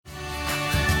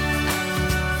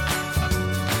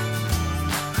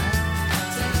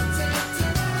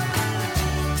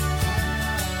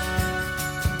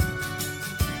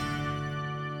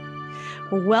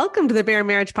Welcome to the Bare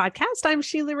Marriage Podcast. I'm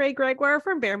Sheila Ray Gregoire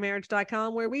from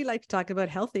BareMarriage.com, where we like to talk about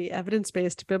healthy,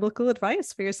 evidence-based biblical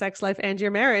advice for your sex life and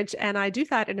your marriage. And I do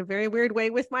that in a very weird way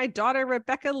with my daughter,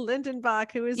 Rebecca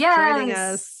Lindenbach, who is joining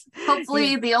us.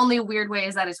 Hopefully, the only weird way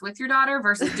is that it's with your daughter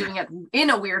versus doing it in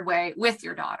a weird way with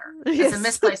your daughter. It's a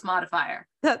misplaced modifier.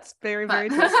 That's very true.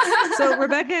 So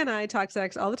Rebecca and I talk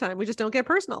sex all the time. We just don't get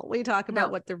personal. We talk about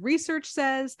what the research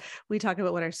says. We talk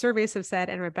about what our surveys have said.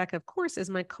 And Rebecca, of course, is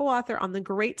my co-author on The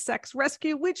Great Sex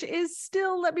Rescue, which is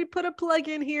still, let me put a plug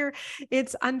in here.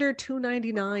 It's under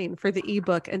 $2.99 for the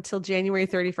ebook until January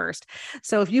 31st.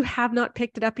 So if you have not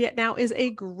picked it up yet, now is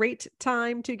a great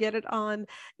time to get it on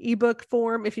ebook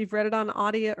form. If you've read it on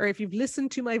audio, or if you've listened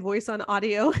to my voice on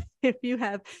audio, if you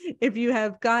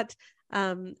have got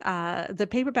the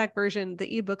paperback version,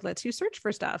 the ebook lets you search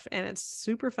for stuff, and it's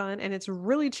super fun and it's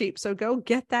really cheap. So go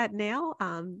get that now.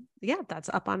 That's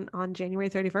up on January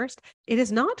 31st. It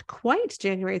is not quite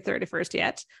January 31st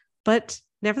yet, but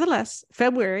nevertheless,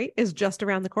 February is just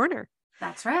around the corner.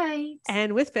 That's right.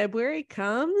 And with February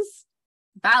comes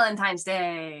Valentine's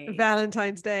Day.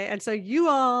 And so you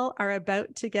all are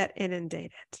about to get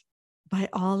inundated by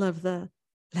all of the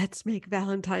 "let's make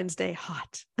Valentine's Day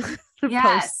hot"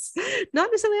 yes. posts. Not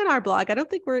necessarily on our blog. I don't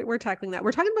think we're tackling that.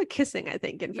 We're talking about kissing, I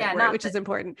think, in February, which is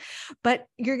important. But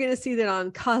you're going to see that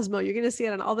on Cosmo. You're going to see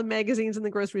it on all the magazines in the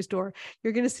grocery store.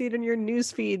 You're going to see it in your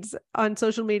news feeds on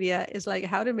social media. Is like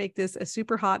how to make this a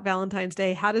super hot Valentine's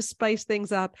Day, how to spice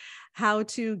things up, how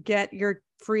to get your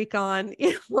freak on,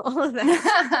 all of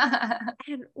that.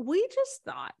 And we just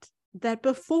thought that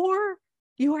before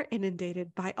you are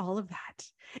inundated by all of that,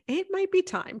 it might be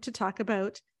time to talk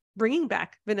about bringing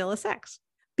back vanilla sex,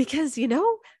 because,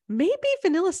 maybe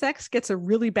vanilla sex gets a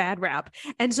really bad rap.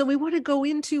 And so we want to go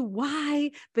into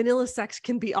why vanilla sex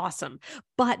can be awesome.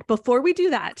 But before we do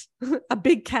that, a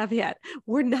big caveat: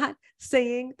 we're not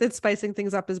saying that spicing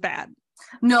things up is bad.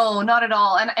 No, not at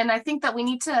all. And I think that we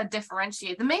need to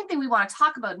differentiate. The main thing we want to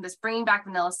talk about in this Bringing Back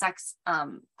Vanilla Sex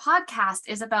podcast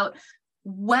is about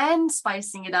when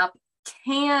spicing it up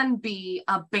can be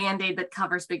a Band-Aid that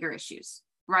covers bigger issues,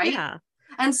 right? Yeah.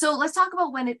 And so let's talk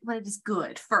about when it is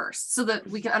good first, so that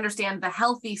we can understand the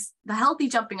healthy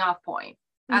jumping off point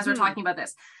as we're talking about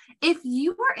this. If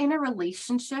you are in a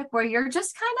relationship where you're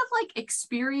just kind of like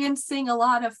experiencing a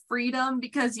lot of freedom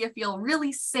because you feel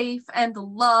really safe and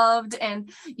loved and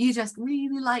you just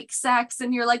really like sex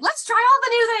and you're like, let's try all the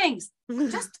new things.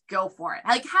 Just go for it.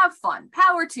 Like, have fun,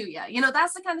 power to you.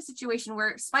 That's the kind of situation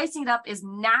where spicing it up is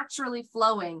naturally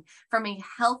flowing from a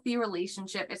healthy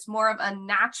relationship. It's more of a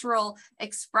natural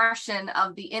expression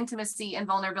of the intimacy and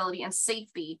vulnerability and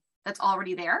safety that's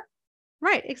already there.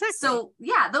 Right, exactly. So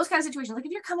yeah, those kind of situations, like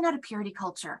if you're coming out of purity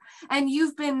culture and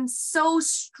you've been so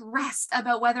stressed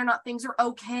about whether or not things are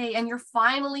okay, and you're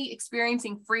finally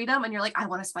experiencing freedom and you're like, I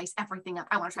want to spice everything up.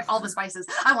 I want to try all the spices.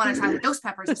 I want to try the ghost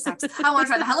peppers of sex. I want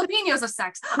to try the jalapenos of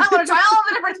sex. I want to try all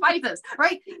the different spices,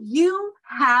 right? You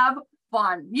have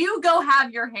fun. You go have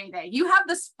your heyday. You have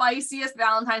the spiciest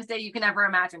Valentine's Day you can ever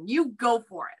imagine. You go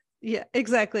for it. Yeah,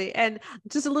 exactly. And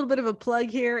just a little bit of a plug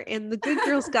here in The Good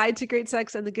Girl's Guide to Great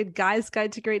Sex and The Good Guy's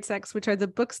Guide to Great Sex, which are the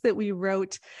books that we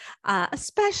wrote,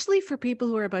 especially for people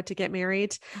who are about to get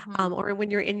married, or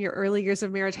when you're in your early years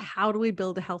of marriage. How do we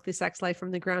build a healthy sex life from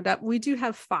the ground up? We do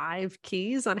have 5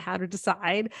 keys on how to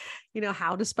decide,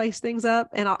 how to spice things up.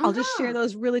 And I'll just share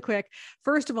those really quick.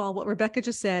 First of all, what Rebecca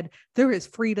just said, there is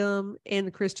freedom in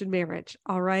Christian marriage.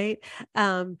 All right.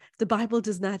 The Bible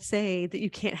does not say that you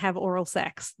can't have oral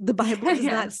sex. The Bible does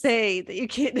not say that you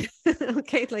can't,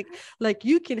 okay, like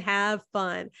you can have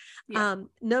fun. Yeah.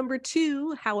 Number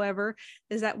 2, however,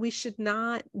 is that we should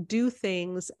not do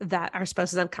things that our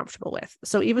spouse is uncomfortable with.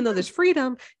 So even though there's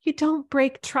freedom, you don't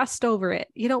break trust over it.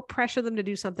 You don't pressure them to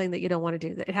do something that you don't want to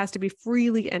do. That it has to be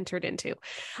freely entered into.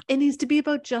 It needs to be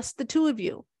about just the 2 of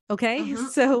you. Okay.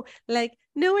 So like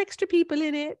no extra people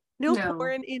in it. No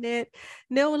porn in it.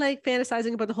 No like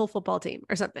fantasizing about the whole football team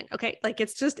or something. Okay. Like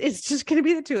it's just going to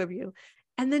be the 2 of you.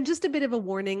 And then just a bit of a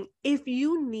warning: if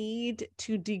you need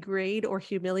to degrade or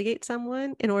humiliate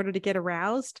someone in order to get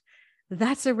aroused,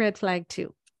 that's a red flag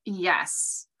too.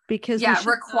 Yes. Because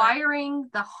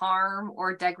requiring the harm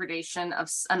or degradation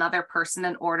of another person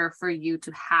in order for you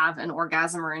to have an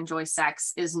orgasm or enjoy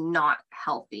sex is not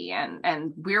healthy.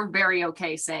 And we're very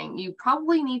okay saying you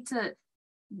probably need to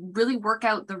really work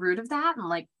out the root of that and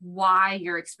like why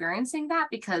you're experiencing that,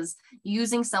 because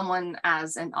using someone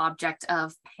as an object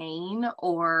of pain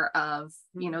or of,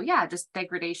 just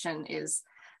degradation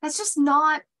that's just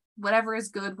not whatever is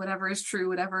good, whatever is true,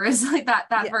 whatever is like that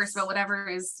Yes. verse, but whatever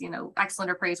is, excellent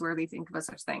or praiseworthy, think about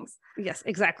such things. Yes,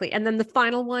 exactly. And then the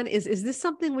final one is this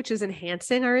something which is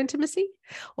enhancing our intimacy,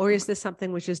 or is this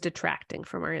something which is detracting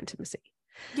from our intimacy?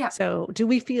 Yeah. So do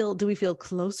we feel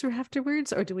closer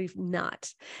afterwards, or do we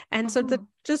not? And so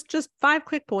just 5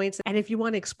 quick points. And if you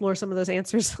want to explore some of those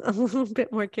answers a little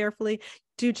bit more carefully,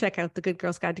 do check out The Good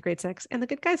Girl's Guide to Great Sex and The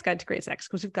Good Guy's Guide to Great Sex,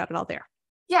 because we've got it all there.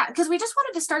 Yeah, because we just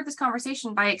wanted to start this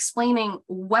conversation by explaining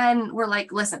when we're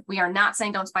like, listen, we are not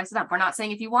saying don't spice it up. We're not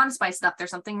saying if you want to spice it up, there's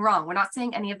something wrong. We're not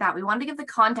saying any of that. We wanted to give the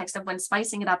context of when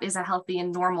spicing it up is a healthy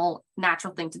and normal,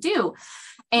 natural thing to do.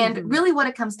 And really what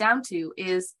it comes down to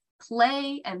is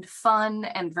play and fun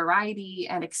and variety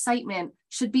and excitement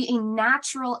should be a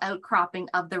natural outcropping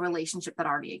of the relationship that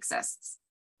already exists.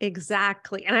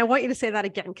 Exactly. And I want you to say that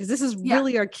again, because this is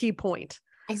really our key point.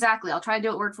 Exactly. I'll try to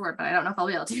do it word for word, but I don't know if I'll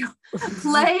be able to.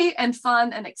 Play and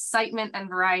fun and excitement and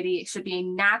variety should be a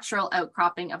natural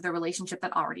outcropping of the relationship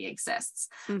that already exists.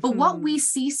 But what we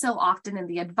see so often in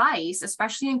the advice,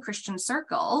 especially in Christian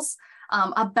circles,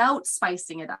 about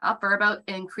spicing it up or about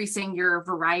increasing your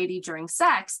variety during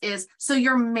sex is, so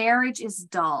your marriage is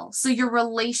dull. So your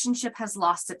relationship has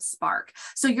lost its spark.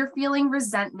 So you're feeling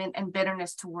resentment and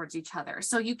bitterness towards each other.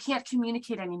 So you can't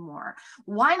communicate anymore.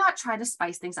 Why not try to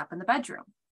spice things up in the bedroom?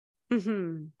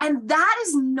 And that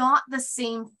is not the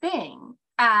same thing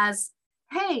as,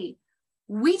 hey,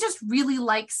 we just really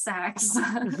like sex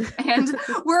and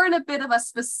we're in a bit of a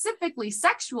specifically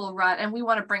sexual rut and we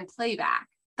want to bring play back.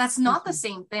 That's not the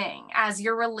same thing as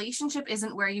your relationship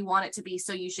isn't where you want it to be.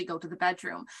 So you should go to the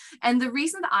bedroom. And the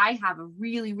reason that I have a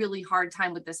really, really hard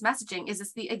time with this messaging is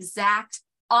it's the exact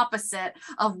opposite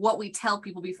of what we tell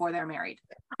people before they're married.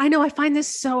 I know. I find this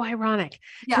so ironic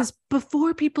because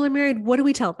before people are married, what do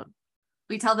we tell them?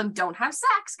 We tell them don't have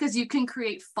sex because you can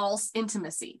create false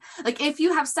intimacy. Like if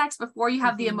you have sex before you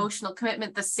have the emotional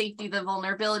commitment, the safety, the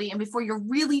vulnerability, and before you're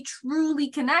really truly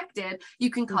connected, you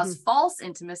can cause false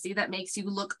intimacy that makes you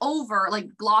look over,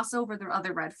 like gloss over the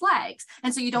other red flags.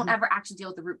 And so you don't ever actually deal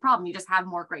with the root problem. You just have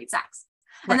more great sex.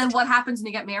 Right. And then what happens when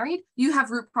you get married? You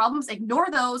have root problems, ignore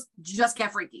those, just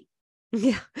get freaky.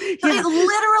 So it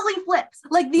literally flips.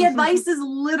 Like the advice is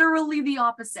literally the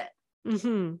opposite.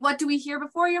 What do we hear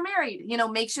before you're married?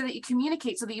 Make sure that you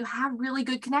communicate so that you have really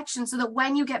good connection so that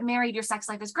when you get married, your sex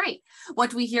life is great. What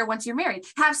do we hear once you're married?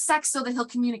 Have sex so that he'll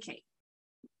communicate.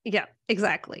 Yeah,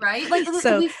 exactly. Right. Like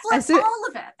so we flip all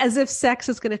of it as if sex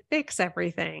is going to fix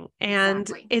everything. And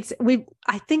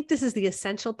I think this is the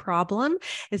essential problem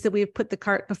is that we've put the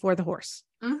cart before the horse.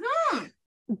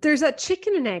 There's a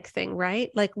chicken and egg thing, right?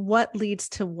 Like what leads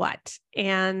to what?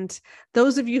 And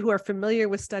those of you who are familiar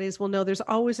with studies will know there's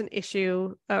always an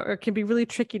issue or it can be really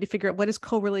tricky to figure out what is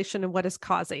correlation and what is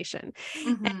causation.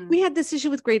 And we had this issue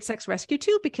with Great Sex Rescue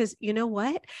too, because you know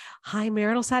what? High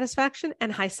marital satisfaction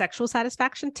and high sexual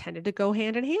satisfaction tended to go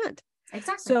hand in hand.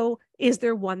 Exactly. So is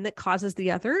there one that causes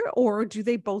the other, or do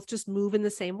they both just move in the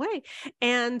same way?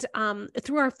 And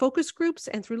through our focus groups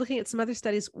and through looking at some other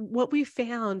studies, what we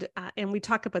found, and we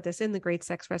talk about this in the Great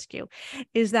Sex Rescue,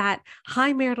 is that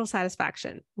high marital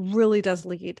satisfaction really does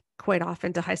lead quite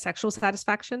often to high sexual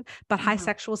satisfaction, but high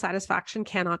sexual satisfaction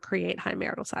cannot create high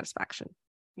marital satisfaction.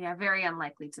 Yeah, very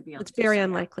unlikely to be able to. It's very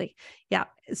unlikely. Yeah.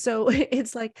 So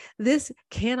it's like, this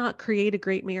cannot create a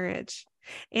great marriage.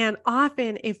 And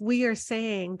often if we are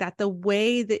saying that the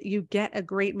way that you get a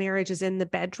great marriage is in the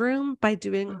bedroom by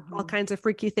doing all kinds of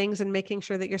freaky things and making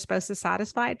sure that your spouse is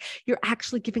satisfied, you're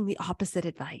actually giving the opposite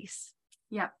advice.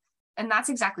 Yeah. And that's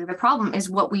exactly the problem is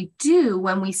what we do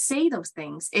when we say those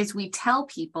things is we tell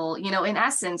people, in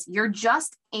essence, you're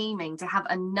just aiming to have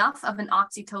enough of an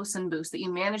oxytocin boost that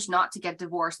you manage not to get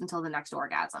divorced until the next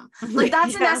orgasm. Like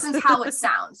that's in essence how it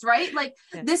sounds, right? Like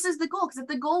this is the goal. Because if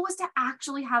the goal was to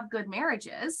actually have good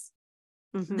marriages,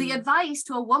 the advice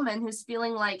to a woman who's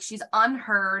feeling like she's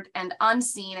unheard and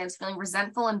unseen and is feeling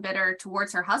resentful and bitter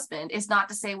towards her husband is not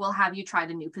to say, well, have you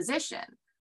tried a new position?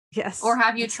 Yes. Or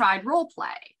have you tried role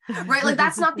play? Right? Like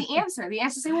that's not the answer. The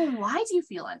answer is say, well, why do you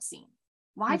feel unseen?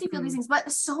 Why do you feel these things? But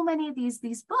so many of these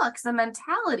books, the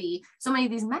mentality, so many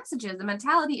of these messages, the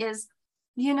mentality is,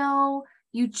 you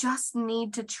just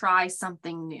need to try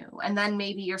something new. And then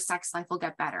maybe your sex life will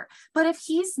get better. But if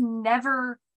he's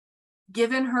never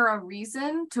given her a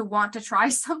reason to want to try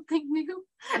something new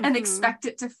and expect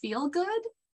it to feel good,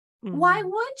 why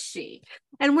would she?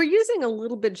 And we're using a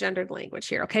little bit gendered language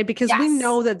here, okay? Because we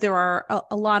know that there are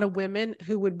a lot of women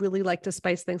who would really like to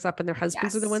spice things up and their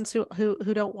husbands are the ones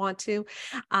who don't want to.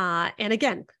 And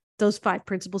again, those 5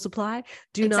 principles apply.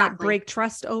 Do not break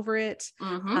trust over it.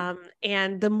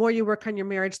 And the more you work on your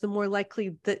marriage, the more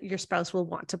likely that your spouse will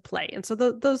want to play. And so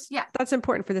that's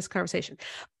important for this conversation.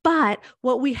 But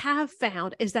what we have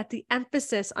found is that the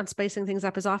emphasis on spicing things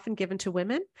up is often given to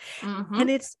women. And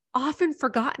it's often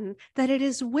forgotten that it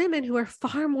is women who are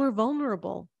far more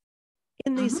vulnerable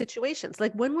in these situations.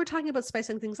 Like when we're talking about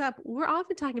spicing things up, we're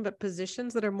often talking about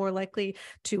positions that are more likely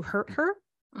to hurt her,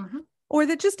 or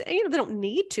that just, they don't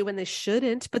need to and they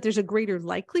shouldn't, but there's a greater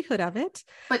likelihood of it.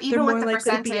 But even they're with more the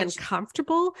likely to be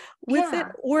uncomfortable with it,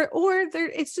 or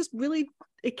it's just really,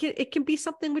 it can be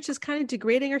something which is kind of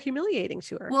degrading or humiliating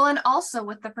to her. Well, and also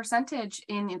with the percentage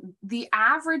in the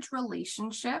average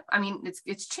relationship, I mean,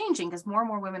 it's changing because more and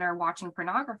more women are watching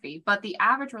pornography, but the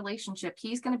average relationship,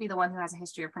 he's going to be the one who has a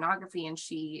history of pornography and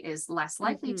she is less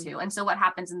likely to. And so what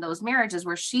happens in those marriages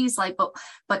where she's like,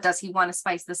 but does he want to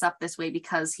spice this up this way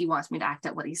because he wants me to act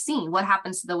out what he's seen? What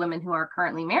happens to the women who are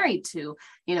currently married to,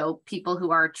 people who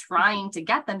are trying to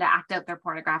get them to act out their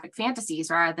pornographic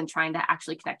fantasies rather than trying to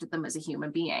actually connect with them as a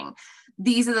human being?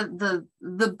 These are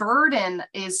the burden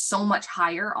is so much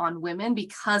higher on women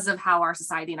because of how our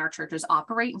society and our churches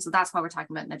operate. And so that's why we're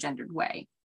talking about in a gendered way.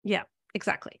 Yeah,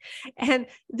 exactly. And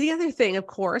the other thing, of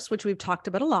course, which we've talked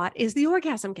about a lot, is the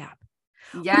orgasm gap.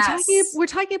 Yes. We're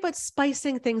talking about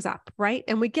spicing things up, right?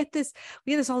 And we get this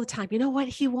all the time. You know what?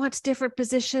 He wants different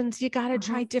positions. You got to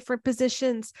try different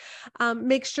positions.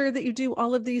 Make sure that you do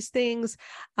all of these things.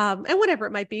 And whatever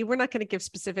it might be, we're not going to give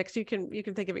specifics. You can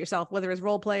think of it yourself, whether it's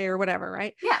role play or whatever,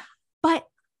 right? Yeah. But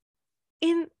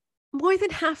in more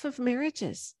than half of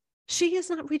marriages, she is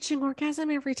not reaching orgasm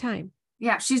every time.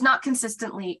 Yeah, she's not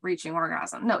consistently reaching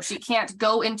orgasm. No, she can't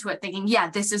go into it thinking, yeah,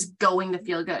 this is going to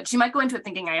feel good. She might go into it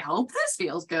thinking, I hope this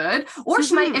feels good. Or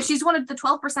she might, if she's one of the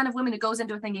 12% of women who goes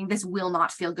into it thinking this will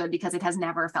not feel good because it has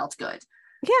never felt good.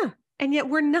 Yeah. And yet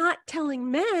we're not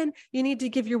telling men you need to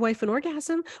give your wife an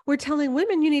orgasm. We're telling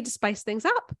women you need to spice things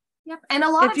up. Yep. And a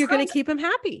lot of times, if you're going to keep them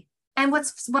happy. And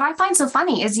what I find so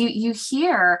funny is you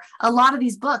hear a lot of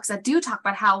these books that do talk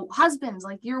about how husbands,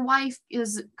 like your wife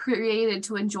is created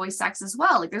to enjoy sex as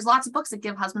well. Like there's lots of books that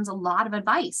give husbands a lot of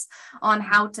advice on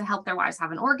how to help their wives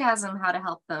have an orgasm, how to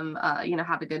help them,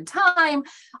 have a good time,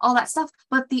 all that stuff.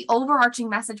 But the overarching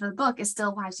message of the book is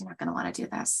still, wives, you're not going to want to do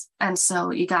this. And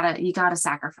so you gotta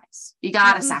sacrifice. You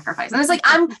gotta sacrifice. And it's like,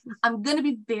 I'm going to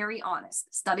be very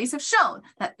honest. Studies have shown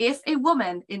that if a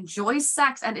woman enjoys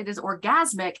sex and it is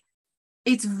orgasmic,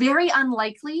 it's very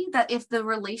unlikely that if the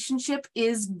relationship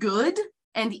is good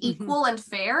and equal and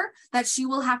fair, that she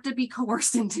will have to be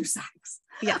coerced into sex.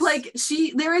 Yes. Like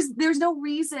there's no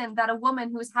reason that a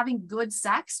woman who is having good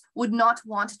sex would not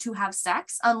want to have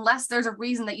sex unless there's a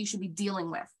reason that you should be dealing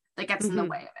with that gets in the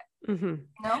way of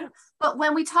it. But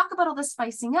when we talk about all the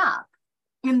spicing up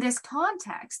in this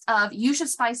context of you should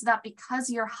spice it up because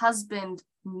your husband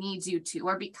needs you to,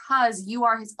 or because you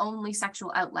are his only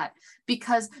sexual outlet,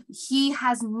 because he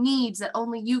has needs that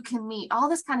only you can meet, all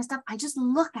this kind of stuff. I just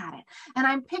look at it and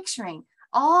I'm picturing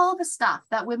all the stuff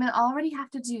that women already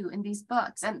have to do in these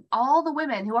books, and all the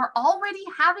women who are already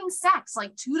having sex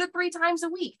like 2 to 3 times a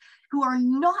week, who are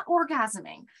not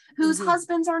orgasming, whose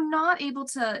husbands are not able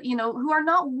to, who are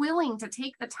not willing to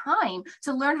take the time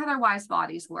to learn how their wives'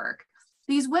 bodies work.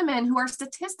 These women who are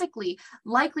statistically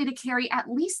likely to carry at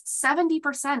least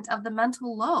 70% of the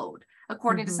mental load,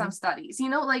 according to some studies,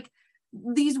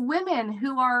 these women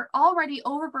who are already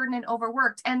overburdened and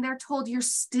overworked, and they're told you're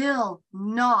still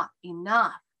not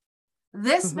enough.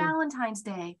 This Valentine's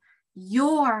Day,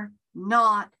 you're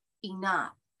not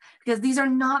enough. Because these are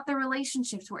not the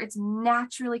relationships where it's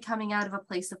naturally coming out of a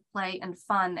place of play and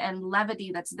fun and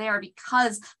levity that's there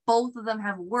because both of them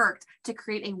have worked to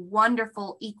create a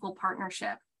wonderful equal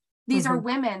partnership. These are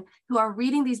women who are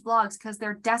reading these blogs because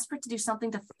they're desperate to do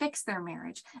something to fix their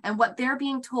marriage. And what they're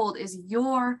being told is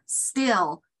you're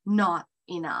still not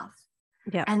enough.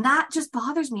 Yeah. And that just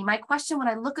bothers me. My question when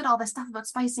I look at all this stuff about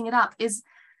spicing it up is,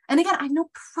 and again, I have no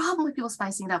problem with people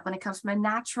spicing it up when it comes from a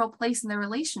natural place in their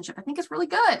relationship. I think it's really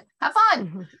good. Have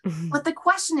fun. But the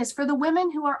question is for the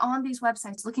women who are on these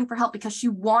websites looking for help because she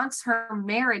wants her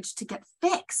marriage to get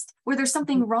fixed, where there's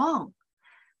something wrong.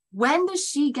 When does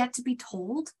she get to be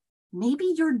told,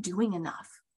 maybe you're doing enough?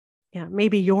 Yeah,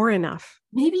 maybe you're enough.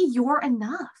 Maybe you're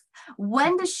enough.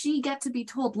 When does she get to be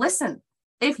told, listen,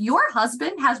 if your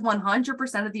husband has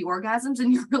 100% of the orgasms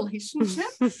in your relationship,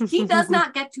 he does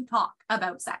not get to talk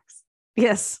about sex.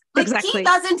 Yes. Like Exactly. he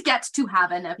doesn't get to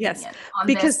have an opinion on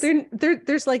because this.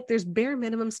 there's bare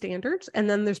minimum standards, and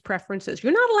then there's preferences.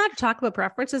 You're not allowed to talk about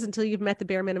preferences until you've met the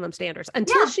bare minimum standards.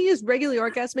 Until she is regularly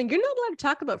orgasming, you're not allowed to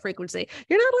talk about frequency.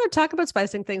 You're not allowed to talk about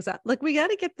spicing things up. Like, we got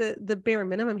to get the bare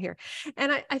minimum here.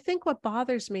 And I think what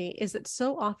bothers me is that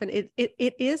so often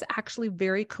it is actually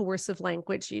very coercive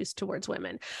language used towards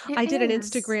women. I did an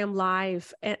Instagram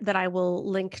live that I will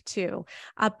link to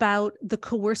about the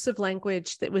coercive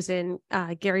language that was in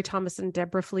Gary Thomas and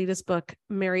Deborah Fleeta's book,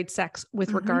 Married Sex,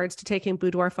 with regards to taking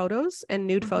boudoir photos and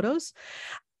nude photos.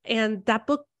 And that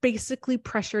book basically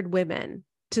pressured women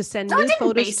to send nude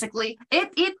photos. Basically,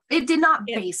 it did not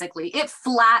basically. It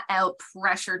flat out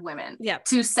pressured women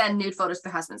to send nude photos to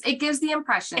their husbands. It gives the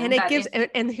impression, and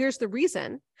and here's the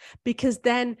reason, because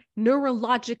then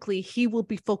neurologically he will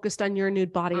be focused on your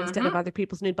nude body instead of other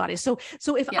people's nude bodies. So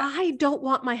if I don't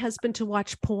want my husband to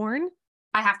watch porn,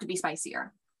 I have to be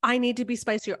spicier. I need to be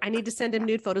spicier. I need to send him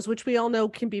nude photos, which we all know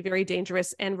can be very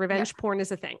dangerous, and revenge porn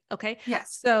is a thing. Okay.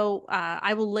 Yes. So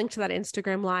I will link to that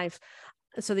Instagram live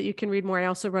so that you can read more. I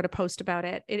also wrote a post about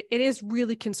it. It is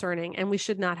really concerning, and we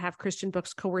should not have Christian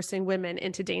books coercing women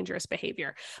into dangerous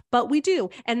behavior, but we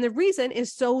do. And the reason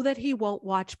is so that he won't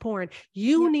watch porn.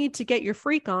 You need to get your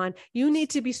freak on. You need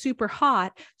to be super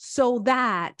hot so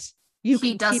that he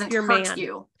can keep your man.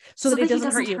 So that he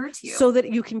doesn't hurt you. So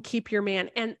that you can keep your man.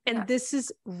 And this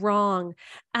is wrong.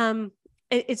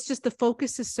 It's just the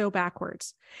focus is so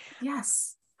backwards.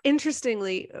 Yes.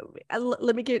 Interestingly,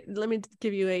 let me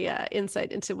give you a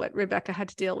insight into what Rebecca had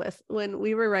to deal with when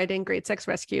we were writing Great Sex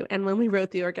Rescue, and when we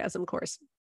wrote the orgasm course.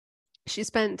 She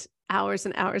spent hours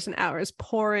and hours and hours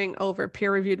poring over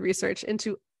peer-reviewed research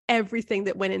into everything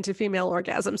that went into female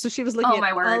orgasm. So she was looking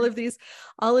at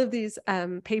all of these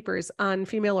papers on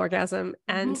female orgasm,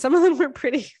 and some of them were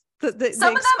pretty. Some of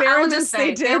them, I will just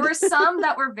say, there were some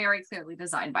that were very clearly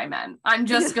designed by men. I'm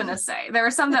just gonna say there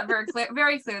are some that were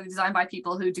very clearly designed by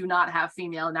people who do not have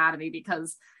female anatomy,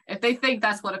 because if they think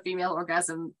that's what a female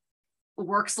orgasm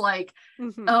works like,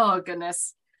 oh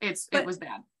goodness, it was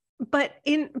bad. But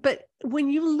when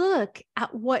you look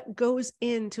at what goes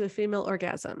into a female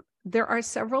orgasm, there are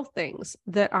several things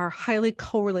that are highly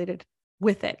correlated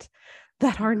with it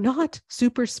that are not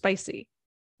super spicy.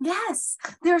 Yes,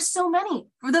 there are so many.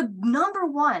 For the number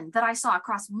one that I saw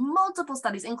across multiple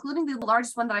studies, including the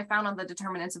largest one that I found on the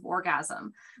determinants of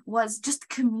orgasm, was just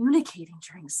communicating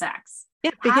during sex.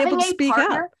 Yeah, being able to speak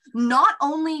up. Not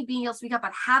only being able to speak up,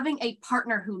 but having a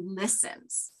partner who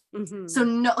listens. So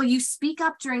no, you speak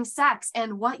up during sex,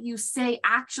 and what you say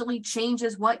actually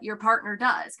changes what your partner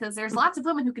does. Because there's lots of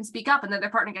women who can speak up and then their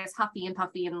partner gets huffy and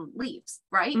puffy and leaves,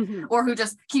 right? Or who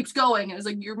just keeps going and is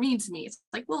like, "You're mean to me." It's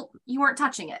like, well, you weren't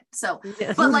touching it. So,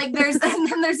 but like and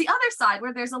then there's the other side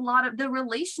where there's a lot of the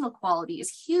relational quality is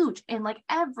huge. And like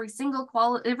every single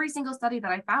study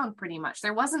that I found, pretty much,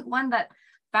 there wasn't one that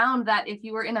found that if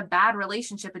you were in a bad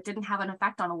relationship, it didn't have an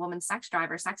effect on a woman's sex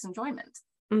drive or sex enjoyment,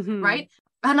 right?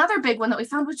 Another big one that we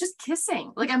found was just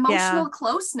kissing, like emotional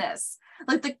closeness,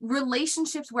 like the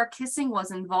relationships where kissing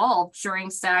was involved during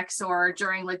sex or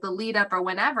during like the lead up or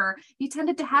whenever, you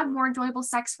tended to have more enjoyable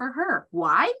sex for her.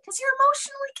 Why? Because you're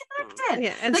emotionally connected.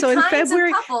 Yeah. And so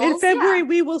in February,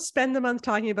 we will spend the month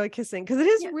talking about kissing, because it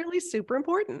is really super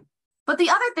important. But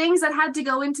the other things that had to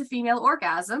go into female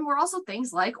orgasm were also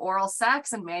things like oral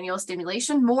sex and manual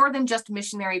stimulation, more than just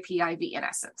missionary PIV in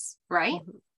essence, right?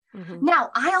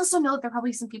 Now, I also know that there are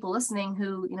probably some people listening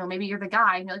who, maybe you're the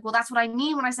guy and you're like, well, that's what I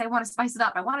mean when I say I want to spice it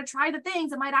up. I want to try the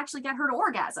things that might actually get her to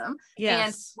orgasm.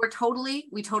 Yes. And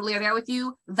we totally are there with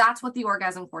you. That's what the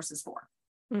orgasm course is for.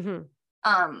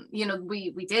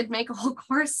 We did make a whole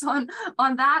course on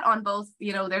that, on both,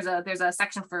 there's a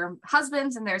section for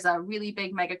husbands, and there's a really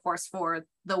big mega course for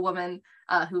the woman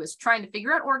who is trying to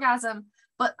figure out orgasm.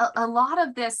 But a lot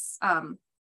of this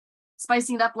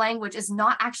spicing it up language is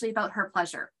not actually about her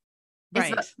pleasure. It's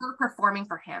about her performing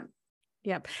for him.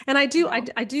 Yep. And I do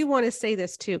want to say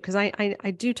this too, because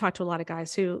I do talk to a lot of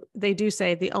guys who they do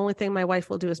say the only thing my wife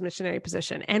will do is missionary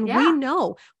position. And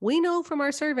we know from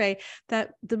our survey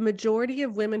that the majority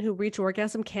of women who reach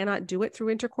orgasm cannot do it through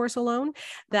intercourse alone,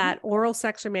 that oral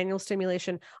sex or manual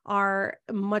stimulation are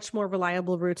much more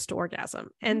reliable routes to orgasm.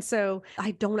 And so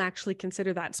I don't actually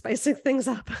consider that spicing things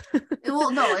up.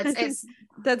 Well, no,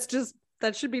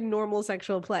 that should be normal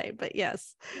sexual play, but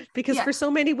yes, because for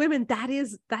so many women, that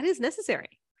is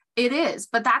necessary. It is,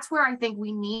 but that's where I think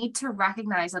we need to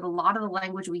recognize that a lot of the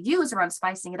language we use around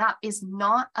spicing it up is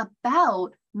not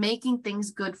about making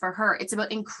things good for her. It's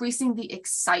about increasing the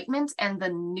excitement and the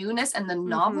newness and the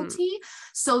novelty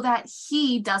so that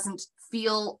he doesn't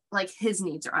feel like his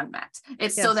needs are unmet.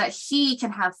 It's so that he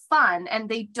can have fun, and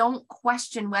they don't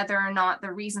question whether or not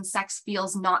the reason sex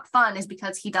feels not fun is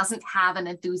because he doesn't have an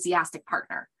enthusiastic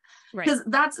partner. Because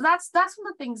that's one of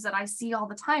the things that I see all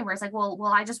the time, where it's like, well,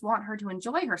 I just want her to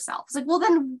enjoy herself. It's like, well,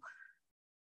 then,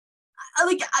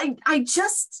 like,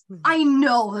 I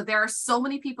know that there are so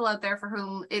many people out there for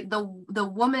whom the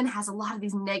woman has a lot of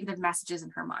these negative messages in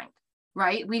her mind,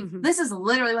 right? This is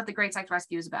literally what the Great Sex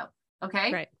Rescue is about.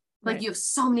 Okay. Right. Like you have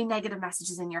so many negative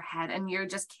messages in your head and you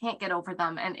just can't get over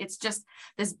them. And it's just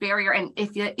this barrier. And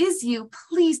if it is you,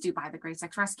 please do buy the Great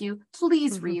Sex Rescue.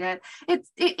 Please read it.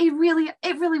 It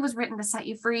really was written to set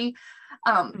you free.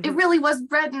 It really was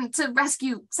written to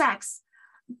rescue sex.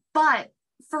 But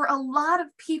for a lot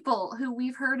of people who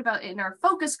we've heard about in our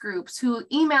focus groups, who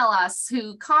email us,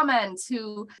 who comment,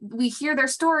 who we hear their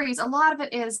stories, a lot of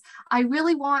it is, I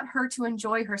really want her to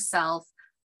enjoy herself,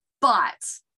 but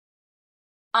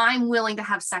I'm willing to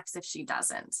have sex if she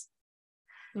doesn't.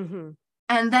 And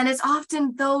then it's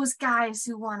often those guys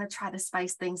who want to try to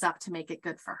spice things up to make it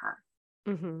good for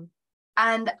her.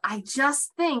 And I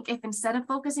just think if instead of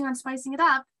focusing on spicing it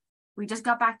up, we just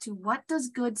got back to what does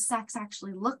good sex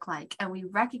actually look like? And we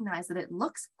recognize that it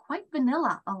looks quite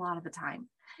vanilla a lot of the time.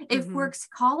 If we're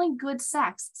calling good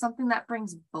sex something that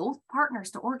brings both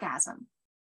partners to orgasm,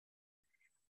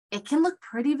 it can look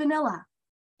pretty vanilla.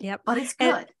 But it's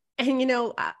good. And you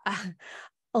know,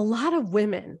 a lot of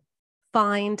women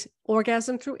find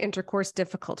orgasm through intercourse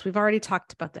difficult. We've already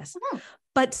talked about this.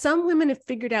 But some women have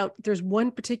figured out there's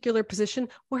one particular position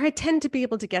where I tend to be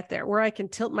able to get there, where I can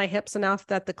tilt my hips enough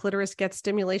that the clitoris gets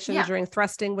stimulation during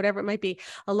thrusting, whatever it might be.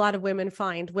 A lot of women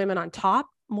find women on top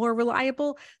more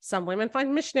reliable. Some women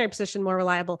find missionary position more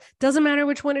reliable. Doesn't matter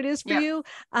which one it is for you,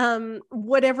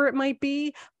 whatever it might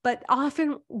be. But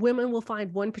often women will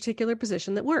find one particular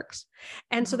position that works.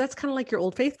 And so that's kind of like your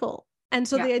Old Faithful. And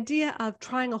so the idea of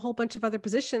trying a whole bunch of other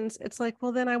positions, it's like,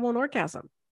 well, then I won't orgasm.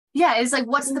 It's like,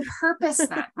 what's the purpose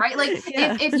then, right? Like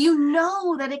if you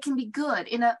know that it can be good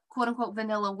in a quote unquote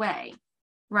vanilla way,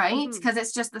 right? Because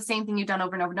it's just the same thing you've done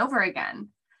over and over and over again.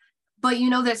 But you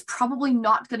know that it's probably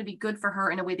not going to be good for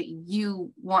her in a way that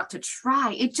you want to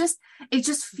try. It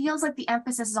just feels like the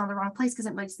emphasis is on the wrong place, because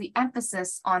it makes the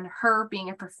emphasis on her being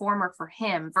a performer for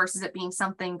him versus it being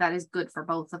something that is good for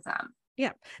both of them.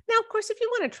 Now, of course, if you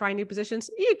want to try new positions,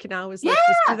 you can always just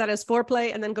do that as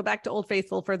foreplay and then go back to Old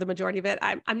Faithful for the majority of it.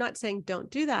 I'm not saying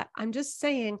don't do that. I'm just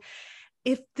saying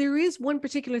if there is one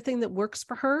particular thing that works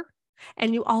for her,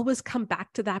 and you always come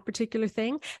back to that particular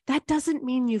thing, that doesn't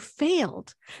mean you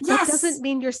failed. That doesn't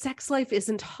mean your sex life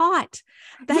isn't hot.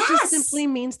 That just simply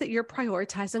means that you're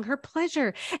prioritizing her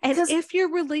pleasure. And if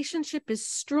your relationship is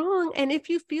strong and if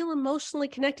you feel emotionally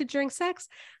connected during sex,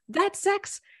 that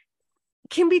sex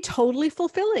can be totally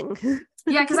fulfilling.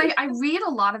 Because I read a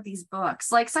lot of these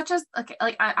books, like such as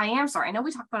I am sorry, I know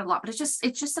we talk about it a lot, but it's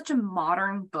just such a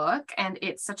modern book and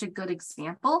it's such a good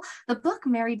example. The book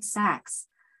Married Sex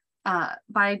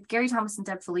by Gary Thomas and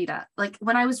Deb Fileta. Like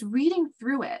when I was reading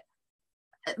through it,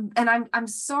 and I'm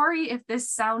sorry if this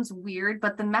sounds weird,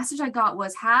 but the message I got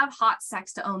was have hot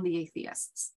sex to own the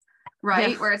atheists.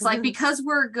 Right? Where it's like, because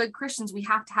we're good Christians, we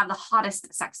have to have the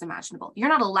hottest sex imaginable. You're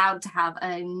not allowed to have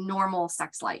a normal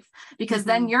sex life because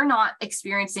then you're not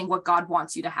experiencing what God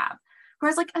wants you to have.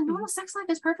 Whereas like a normal sex life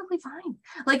is perfectly fine.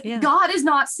 Like God is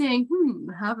not saying,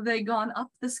 have they gone up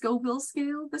the Scoville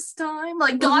scale this time?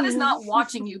 Like God is not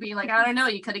watching you being like, I don't know,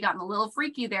 you could have gotten a little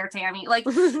freaky there, Tammy. Like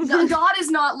God is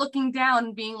not looking down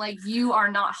and being like, you are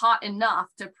not hot enough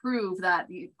to prove that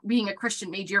being a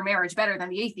Christian made your marriage better than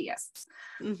the atheists.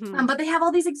 But they have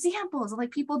all these examples of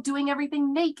like people doing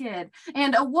everything naked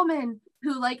and a woman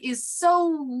who like is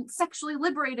so sexually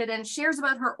liberated and shares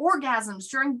about her orgasms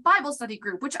during Bible study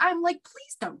group, which I'm like,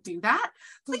 please don't do that.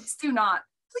 Please do not.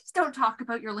 Please don't talk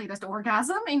about your latest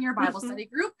orgasm in your Bible study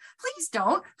group. Please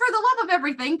don't. For the love of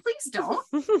everything, please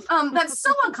don't. That's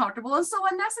so uncomfortable and so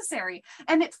unnecessary.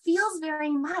 And it feels very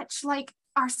much like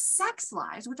our sex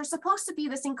lives, which are supposed to be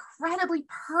this incredibly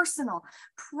personal,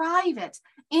 private,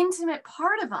 intimate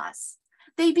part of us,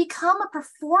 they become a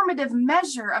performative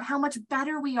measure of how much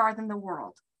better we are than the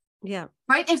world.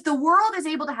 Right? If the world is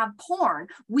able to have porn,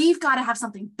 we've got to have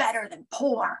something better than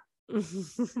porn.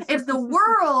 If the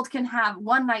world can have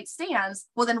one night stands,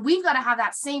 well, then we've got to have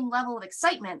that same level of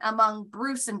excitement among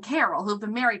Bruce and Carol, who've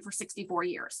been married for 64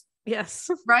 years. Yes.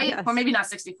 Right? Yes. Or maybe not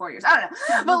 64 years. I don't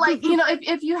know. But like, you know,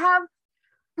 if you have,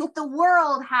 if the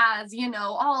world has,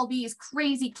 all these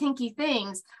crazy kinky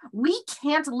things, we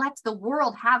can't let the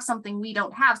world have something we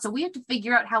don't have. So we have to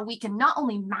figure out how we can not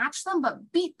only match them,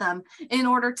 but beat them in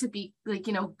order to be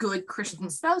good Christian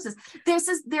spouses.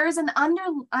 There is an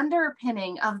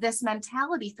underpinning of this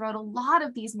mentality throughout a lot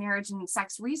of these marriage and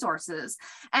sex resources.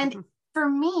 And for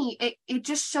me, it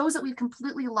just shows that we've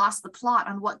completely lost the plot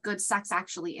on what good sex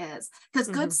actually is, because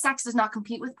good sex does not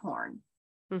compete with porn.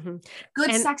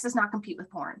 Good sex does not compete with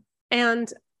porn.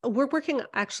 And we're working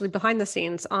actually behind the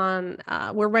scenes on,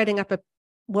 we're writing up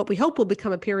what we hope will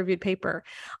become a peer-reviewed paper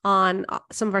on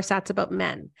some of our stats about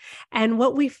men. And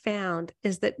what we found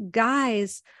is that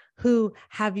guys who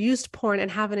have used porn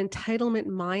and have an entitlement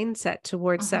mindset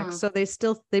towards sex. So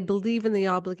they believe in the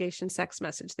obligation sex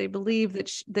message. They believe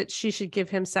that she should give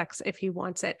him sex if he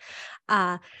wants it.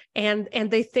 And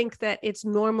they think that it's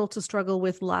normal to struggle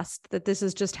with lust, that this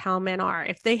is just how men are.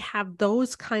 If they have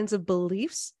those kinds of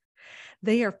beliefs,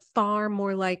 they are far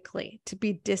more likely to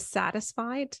be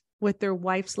dissatisfied with their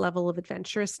wife's level of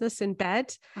adventurousness in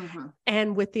bed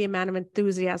and with the amount of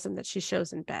enthusiasm that she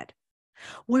shows in bed.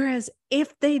 Whereas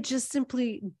if they just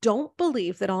simply don't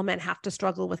believe that all men have to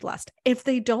struggle with lust, if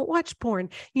they don't watch porn,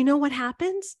 you know what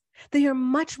happens? They are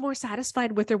much more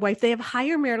satisfied with their wife. They have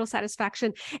higher marital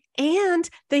satisfaction and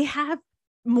they have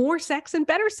more sex and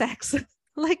better sex.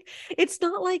 It's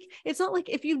not like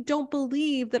if you don't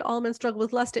believe that all men struggle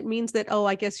with lust, it means that, oh,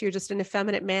 I guess you're just an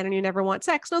effeminate man and you never want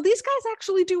sex. No, these guys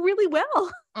actually do really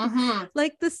well.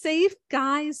 Like the safe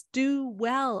guys do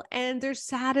well and they're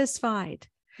satisfied.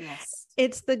 Yes.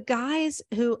 It's the guys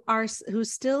who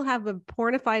still have a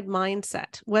pornified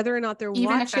mindset, whether or not they're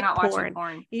watching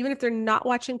porn, even if they're not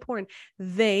watching porn,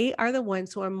 they are the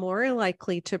ones who are more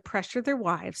likely to pressure their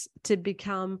wives to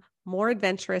become more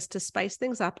adventurous, to spice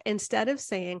things up, instead of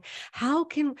saying, how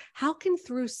can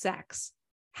through sex,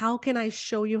 how can I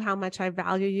show you how much I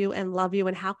value you and love you?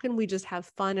 And how can we just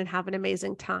have fun and have an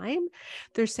amazing time?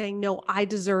 They're saying, no, I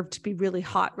deserve to be really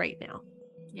hot right now.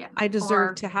 Yeah. I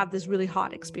deserve to have this really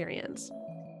hot experience.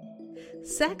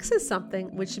 Sex is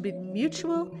something which should be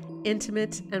mutual,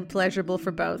 intimate, and pleasurable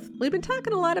for both. We've been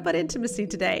talking a lot about intimacy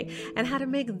today and how to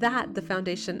make that the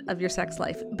foundation of your sex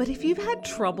life. But if you've had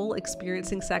trouble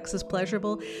experiencing sex as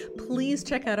pleasurable, please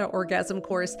check out our orgasm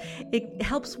course. It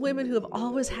helps women who have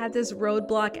always had this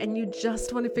roadblock and you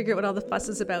just want to figure out what all the fuss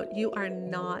is about. You are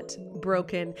not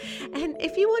broken. And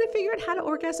if you want to figure out how to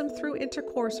orgasm through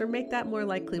intercourse or make that more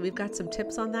likely, we've got some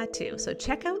tips on that too. So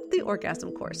check out the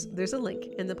orgasm course. There's a link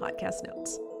in the podcast notes.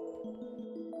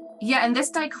 Yeah, and this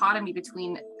dichotomy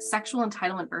between sexual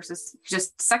entitlement versus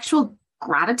just sexual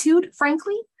gratitude,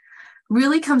 frankly,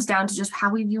 really comes down to just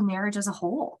how we view marriage as a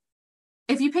whole.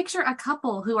 If you picture a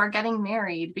couple who are getting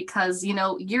married because,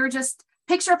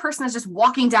 picture a person that's just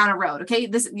walking down a road,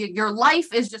 okay? Your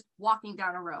life is just walking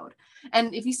down a road.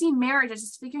 And if you see marriage as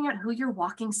just figuring out who you're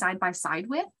walking side by side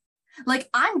with, like,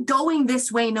 I'm going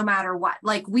this way no matter what.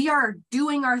 Like, we are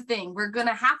doing our thing. We're going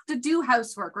to have to do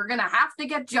housework. We're going to have to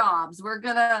get jobs. We're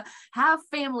going to have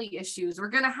family issues. We're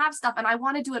going to have stuff. And I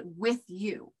want to do it with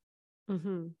you.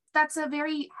 That's a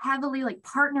very heavily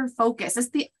partner focus. It's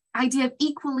the idea of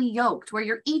equally yoked, where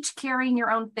you're each carrying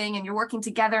your own thing and you're working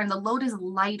together and the load is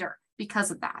lighter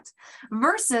because of that,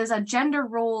 versus a gender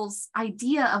roles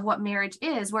idea of what marriage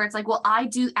is, where it's like, well, I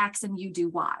do X and you do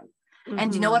Y.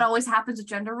 And you know what always happens with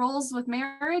gender roles with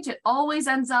marriage? It always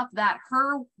ends up that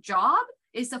her job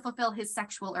is to fulfill his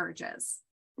sexual urges.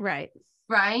 Right.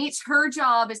 Her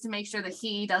job is to make sure that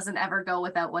he doesn't ever go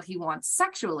without what he wants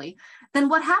sexually. Then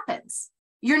what happens?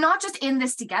 You're not just in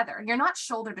this together. You're not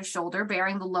shoulder to shoulder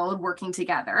bearing the load, working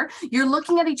together. You're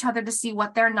looking at each other to see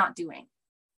what they're not doing.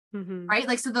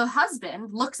 Right? So the husband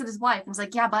looks at his wife and is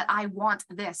like, yeah, but I want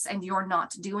this and you're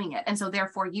not doing it. And so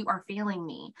therefore you are failing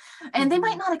me. And they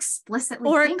might not explicitly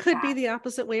or think it could that. be the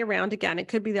opposite way around. Again, it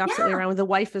could be the opposite way around where the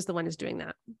wife is the one who's doing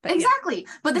that. But exactly.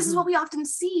 But this is what we often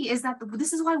see, is that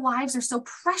this is why wives are so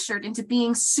pressured into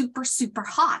being super, super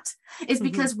hot, is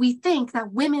because we think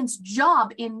that women's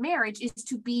job in marriage is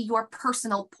to be your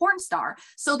personal porn star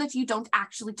so that you don't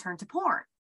actually turn to porn.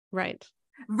 Right.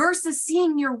 Versus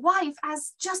seeing your wife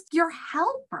as just your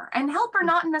helper, and helper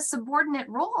not in a subordinate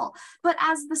role, but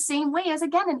as the same way as,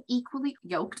 again, an equally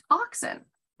yoked oxen.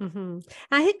 And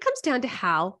I think it comes down to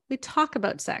how we talk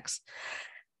about sex.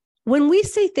 When we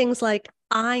say things like,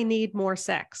 I need more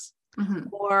sex,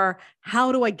 or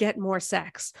how do I get more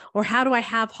sex, or how do I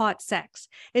have hot sex?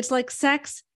 It's like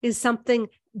sex is something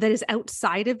that is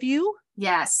outside of you.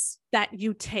 Yes. That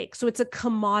you take. So it's a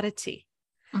commodity.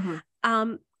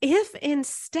 If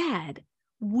instead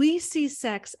We see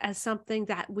sex as something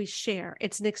that we share.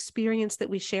 It's an experience that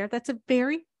we share. That's a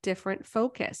very different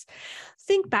focus.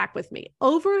 Think back with me.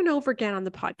 Over and over again on the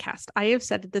podcast, I have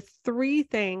said that the three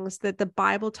things that the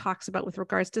Bible talks about with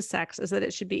regards to sex is that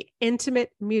it should be intimate,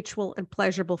 mutual, and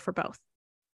pleasurable for both.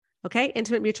 Okay,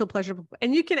 intimate, mutual, pleasurable.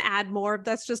 And you can add more.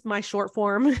 That's just my short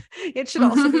form. It should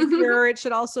also be pure. It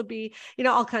should also be,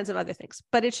 all kinds of other things,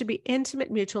 but it should be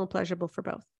intimate, mutual, and pleasurable for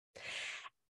both.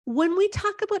 When we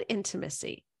talk about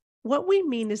intimacy, what we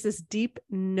mean is this deep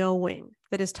knowing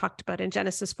that is talked about in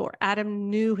Genesis 4.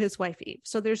 Adam knew his wife Eve.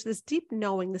 So there's this deep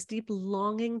knowing, this deep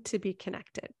longing to be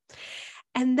connected.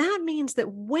 And that means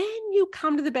that when you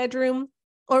come to the bedroom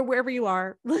or wherever you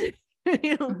are,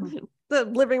 the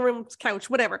living room, couch,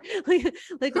 whatever,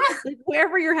 like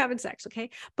wherever you're having sex. Okay.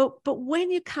 But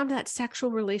when you come to that sexual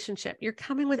relationship, you're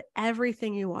coming with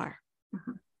everything you are.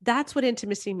 Mm-hmm. That's what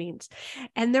intimacy means.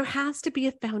 And there has to be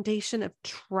a foundation of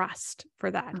trust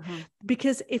for that. Mm-hmm.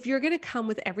 Because if you're going to come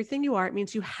with everything you are, it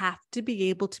means you have to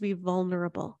be able to be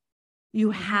vulnerable. You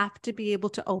mm-hmm. have to be able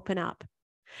to open up.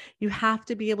 You have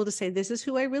to be able to say, this is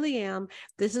who I really am.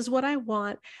 This is what I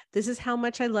want. This is how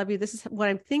much I love you. This is what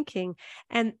I'm thinking.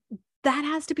 And that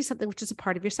has to be something which is a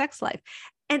part of your sex life.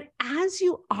 And as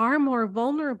you are more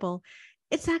vulnerable,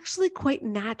 it's actually quite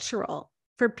natural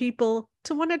for people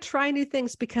to want to try new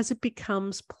things because it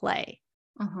becomes play,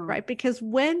 right? Because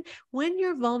when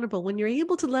you're vulnerable, when you're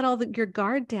able to let your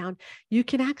guard down, you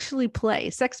can actually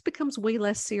play. Sex becomes way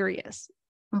less serious.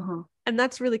 And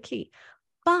that's really key.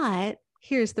 But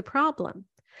here's the problem.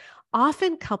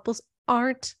 Often couples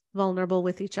aren't vulnerable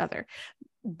with each other.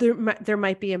 There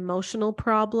might be emotional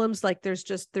problems, like there's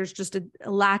just a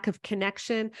lack of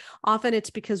connection. Often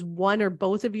it's because one or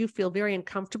both of you feel very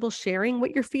uncomfortable sharing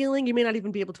what you're feeling. You may not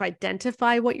even be able to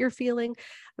identify what you're feeling.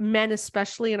 Men,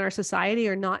 especially in our society,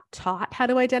 are not taught how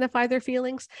to identify their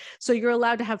feelings. So you're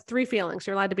allowed to have three feelings.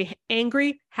 You're allowed to be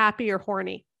angry, happy, or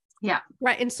horny. Yeah.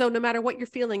 Right. And so no matter what you're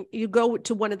feeling, you go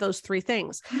to one of those three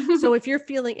things. So if you're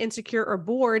feeling insecure or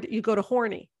bored, you go to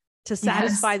horny to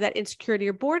satisfy that insecurity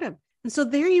or boredom. And so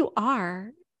there you are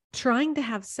trying to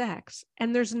have sex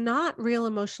and there's not real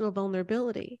emotional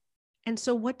vulnerability. And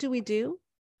so what do?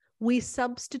 We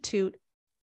substitute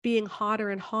being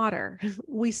hotter and hotter.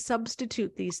 We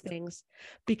substitute these things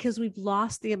because we've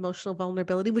lost the emotional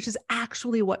vulnerability, which is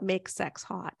actually what makes sex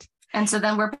hot. And so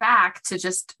then we're back to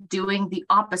just doing the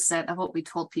opposite of what we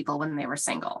told people when they were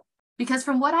single. Because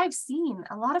from what I've seen,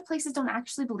 a lot of places don't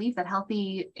actually believe that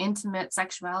healthy, intimate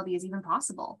sexuality is even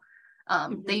possible.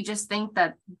 They just think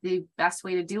that the best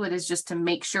way to do it is just to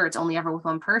make sure it's only ever with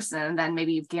one person. And then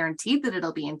maybe you've guaranteed that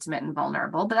it'll be intimate and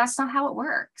vulnerable, but that's not how it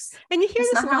works. And you hear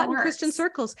this a lot in Christian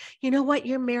circles. You know what?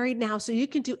 You're married now, so you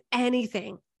can do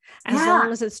anything as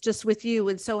long as it's just with you.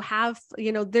 And so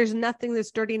there's nothing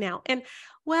that's dirty now. And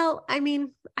well, I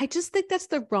mean, I just think that's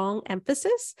the wrong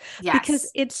emphasis because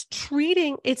it's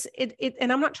treating it,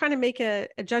 and I'm not trying to make a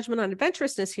judgment on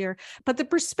adventurousness here, but the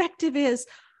perspective is,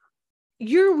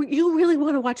 you really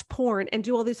want to watch porn and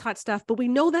do all this hot stuff, but we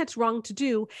know that's wrong to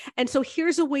do. And so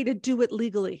here's a way to do it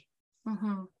legally.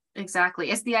 Exactly.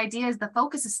 It's the idea is the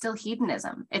focus is still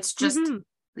hedonism. It's just,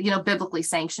 biblically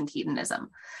sanctioned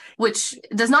hedonism, which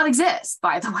does not exist,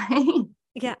 by the way.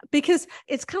 Yeah. Because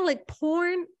it's kind of like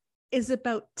porn is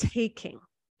about taking.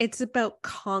 It's about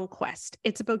conquest.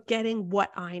 It's about getting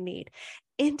what I need.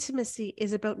 Intimacy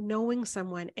is about knowing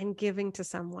someone and giving to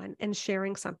someone and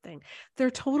sharing something. They're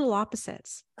total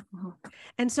opposites.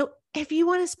 And so if you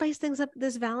want to spice things up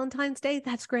this Valentine's Day,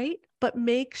 that's great, but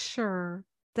make sure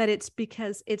that it's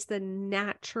because it's the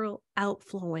natural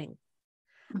outflowing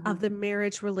of the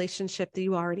marriage relationship that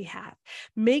you already have.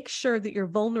 Make sure that your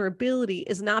vulnerability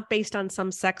is not based on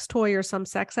some sex toy or some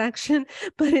sex action,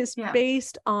 but is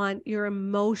based on your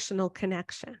emotional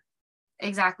connection.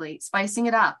 Exactly. Spicing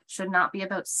it up should not be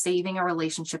about saving a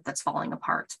relationship that's falling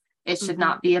apart. It should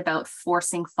not be about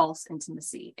forcing false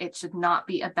intimacy. It should not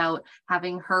be about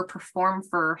having her perform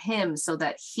for him so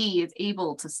that he is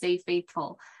able to stay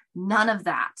faithful. None of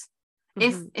that.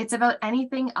 If it's about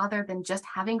anything other than just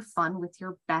having fun with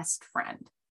your best friend.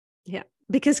 Yeah,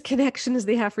 because connection is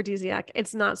the aphrodisiac.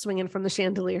 It's not swinging from the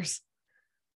chandeliers.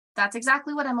 That's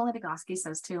exactly what Emily Nagoski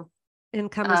says too. And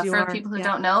come as you are. For people who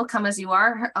don't know, come as you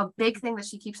are. A big thing that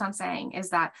she keeps on saying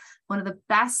is that one of the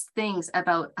best things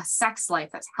about a sex life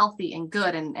that's healthy and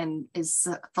good and is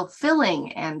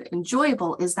fulfilling and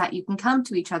enjoyable is that you can come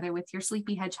to each other with your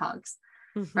sleepy hedgehogs.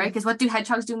 Right? Because what do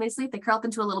hedgehogs do when they sleep? They curl up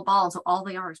into a little ball. And so all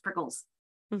they are is prickles.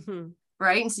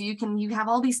 right? And so you have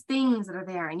all these things that are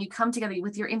there, and you come together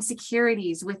with your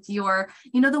insecurities, with your,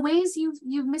 the ways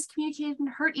you've miscommunicated and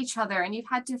hurt each other, and you've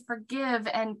had to forgive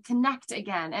and connect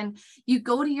again. And you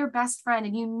go to your best friend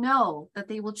and you know that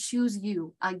they will choose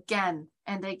you again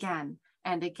and again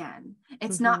and again.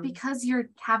 It's not because you're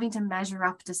having to measure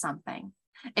up to something.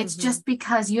 It's just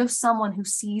because you have someone who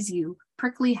sees you,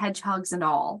 prickly hedgehogs and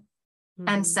all,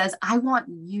 and says, I want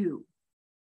you.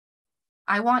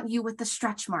 I want you with the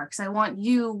stretch marks. I want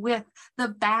you with the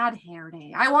bad hair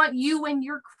day. I want you when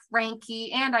you're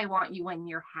cranky, and I want you when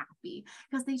you're happy,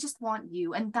 because they just want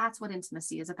you. And that's what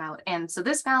intimacy is about. And so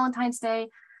this Valentine's Day,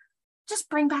 just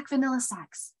bring back vanilla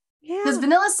sex. Yeah. Because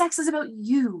vanilla sex is about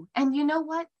you. And you know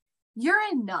what? You're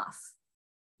enough.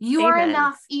 You are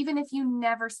enough, even if you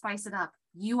never spice it up.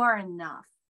 You are enough.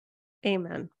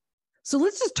 Amen. So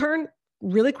let's just turn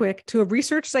really quick to a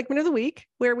research segment of the week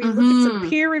where we look at some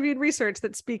peer-reviewed research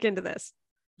that speak into this.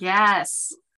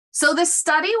 Yes. So this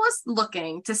study was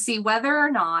looking to see whether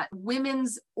or not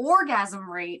women's orgasm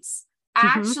rates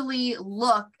actually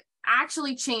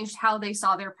changed how they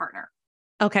saw their partner.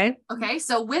 Okay.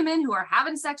 So women who are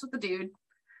having sex with the dude,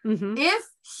 if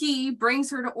he brings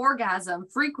her to orgasm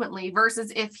frequently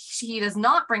versus if he does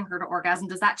not bring her to orgasm,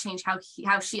 does that change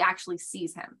how she actually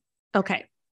sees him? Okay.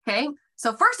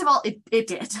 So first of all, it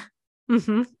did.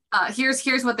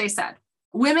 Here's what they said.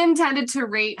 Women tended to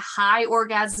rate high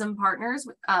orgasm partners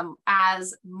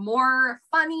as more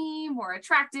funny, more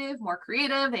attractive, more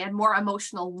creative. They had more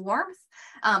emotional warmth.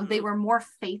 They were more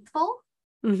faithful.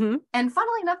 And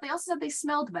funnily enough, they also said they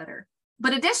smelled better.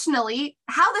 But additionally,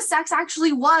 how the sex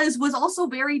actually was also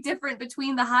very different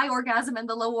between the high orgasm and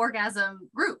the low orgasm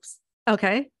groups.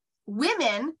 Okay.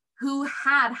 Women who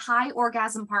had high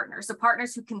orgasm partners, so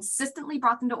partners who consistently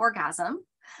brought them to orgasm,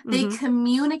 they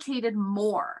communicated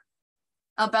more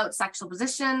about sexual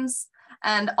positions,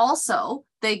 and also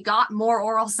they got more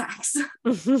oral sex.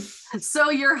 So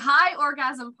your high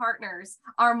orgasm partners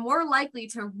are more likely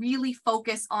to really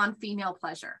focus on female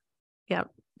pleasure. Yep.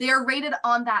 They're rated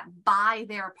on that by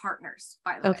their partners,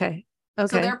 by the way. Okay.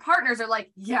 So their partners are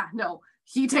like, yeah, no,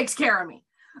 he takes care of me.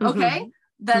 Okay.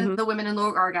 Than the women in low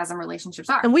orgasm relationships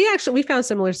are. And we found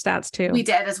similar stats too. We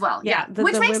did as well. Yeah.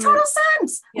 Which makes total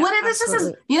sense. Yeah, what this just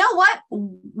is, you know what?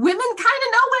 Women kind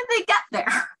of know when they get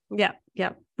there. Yeah.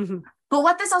 Yeah. But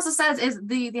what this also says is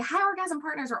the high orgasm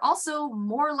partners are also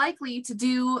more likely to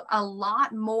do a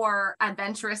lot more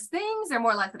adventurous things. They're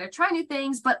more likely to try new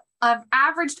things, but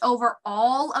averaged over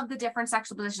all of the different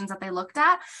sexual positions that they looked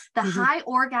at, the high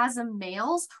orgasm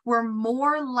males were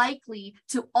more likely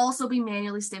to also be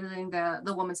manually stimulating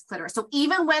the woman's clitoris. So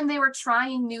even when they were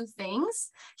trying new things,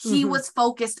 he was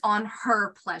focused on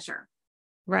her pleasure.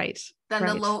 Right. Than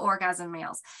the low orgasm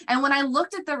males. And when I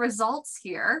looked at the results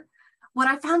here, what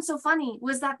I found so funny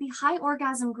was that the high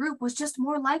orgasm group was just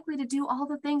more likely to do all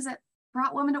the things that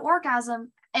brought women to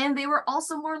orgasm. And they were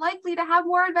also more likely to have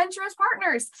more adventurous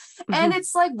partners. And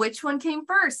it's like, which one came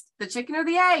first, the chicken or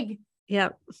the egg?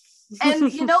 Yep.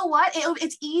 And you know what?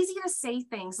 It's easy to say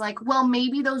things like, well,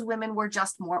 maybe those women were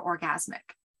just more orgasmic.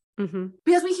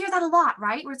 Because we hear that a lot,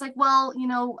 right? Where it's like, well,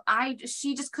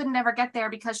 she just couldn't ever get there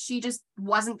because she just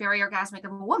wasn't very orgasmic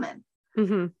of a woman.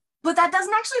 But that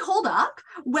doesn't actually hold up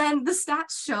when the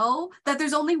stats show that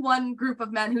there's only one group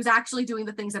of men who's actually doing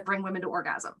the things that bring women to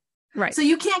orgasm. Right. So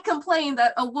you can't complain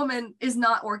that a woman is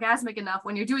not orgasmic enough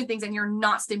when you're doing things and you're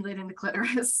not stimulating the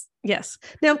clitoris. Yes.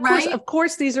 Now, of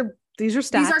course, these are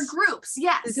stats. These are groups.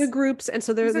 Yes. These are groups. And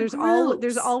so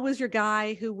there's always your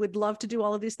guy who would love to do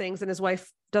all of these things and his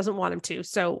wife doesn't want him to.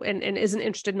 So, and isn't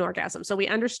interested in orgasm. So we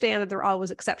understand that there are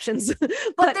always exceptions,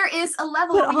 but there is a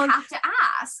level that we have to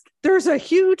ask. There's a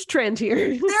huge trend here.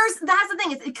 That's the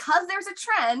thing. It's because there's a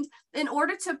trend. In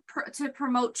order to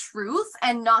promote truth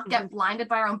and not get blinded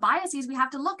by our own biases, we have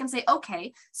to look and say,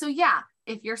 okay, so yeah,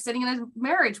 if you're sitting in a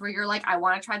marriage where you're like, I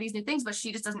want to try these new things, but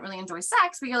she just doesn't really enjoy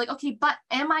sex, but you're like, okay, but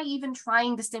am I even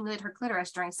trying to stimulate her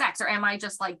clitoris during sex, or am I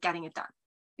just like getting it done?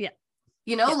 Yeah.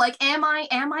 Like, am I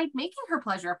making her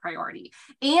pleasure a priority?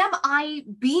 Am I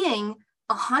being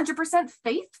 100%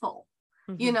 faithful?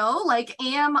 Like,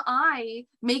 am I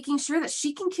making sure that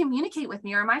she can communicate with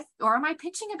me, or am I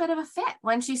pitching a bit of a fit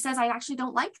when she says, I actually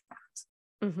don't like that?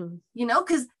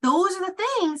 Because those are the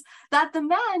things that the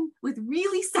men with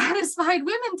really satisfied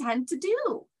women tend to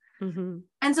do.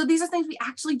 And so these are things we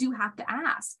actually do have to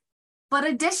ask. But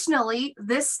additionally,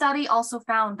 this study also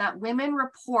found that women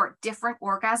report different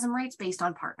orgasm rates based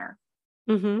on partner.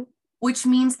 Which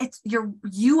means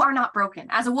you are not broken.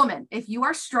 As a woman, if you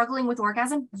are struggling with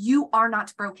orgasm, you are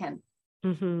not broken.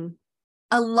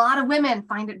 A lot of women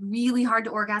find it really hard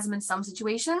to orgasm in some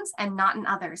situations and not in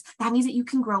others. That means that you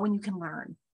can grow and you can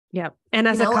learn. Yep. And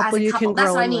as a couple, you can grow.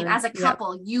 That's what I mean. learn. As a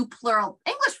couple, you plural.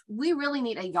 English, we really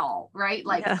need a y'all, right?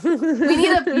 Like Yeah. we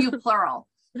need a you plural.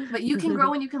 But you can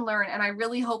grow and you can learn. And I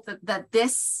really hope that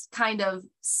this kind of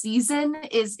season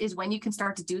is when you can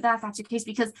start to do that, if that's your case,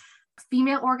 because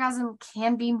female orgasm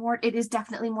can be more, it is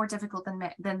definitely more difficult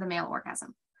than the male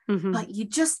orgasm. Mm-hmm. But you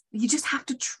just have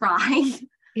to try.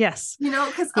 Yes.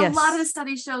 Because yes. a lot of the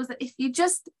study shows that if you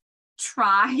just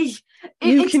try,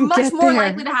 it's much more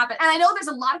likely to happen. And I know there's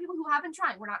a lot of people who have been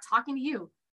trying. We're not talking to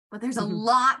you, but there's a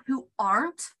lot who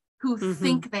aren't, who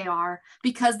think they are,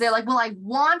 because they're like, well, I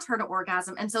want her to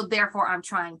orgasm, and so therefore I'm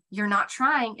trying. You're not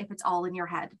trying if it's all in your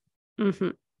head.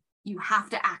 You have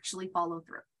to actually follow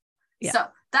through. Yeah. So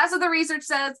that's what the research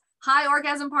says. High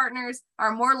orgasm partners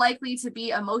are more likely to be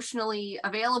emotionally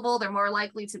available. They're more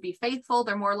likely to be faithful.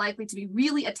 They're more likely to be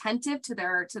really attentive to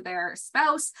their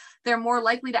spouse. They're more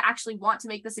likely to actually want to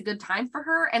make this a good time for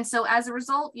her. And so as a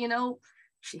result,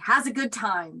 she has a good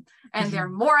time, and they're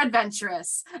more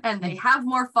adventurous, and they have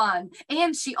more fun.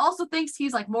 And she also thinks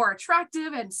he's like more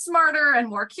attractive and smarter and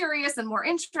more curious and more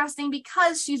interesting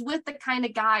because she's with the kind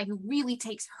of guy who really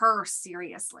takes her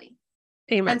seriously.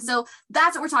 Amen. And so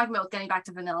that's what we're talking about with getting back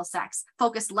to vanilla sex.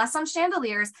 Focus less on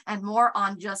chandeliers and more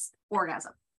on just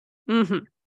orgasm.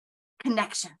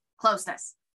 Connection,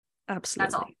 closeness. Absolutely.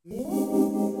 That's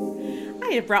all.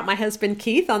 I have brought my husband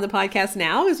Keith on the podcast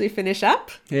now as we finish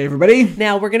up. Hey, everybody.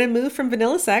 Now we're going to move from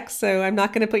vanilla sex, so I'm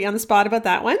not going to put you on the spot about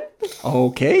that one.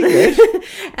 Okay, good.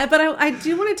 But I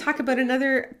do want to talk about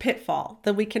another pitfall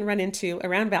that we can run into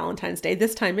around Valentine's Day,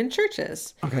 this time in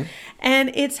churches. Okay.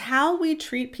 And it's how we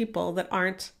treat people that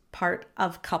aren't part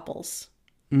of couples.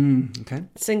 Okay.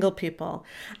 Single people.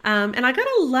 And I got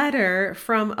a letter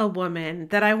from a woman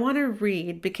that I want to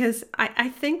read because I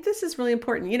think this is really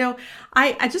important.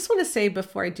 I just want to say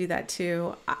before I do that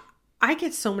too, I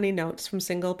get so many notes from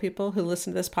single people who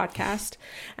listen to this podcast,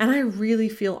 and I really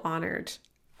feel honored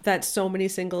that so many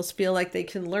singles feel like they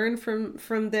can learn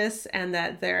from this, and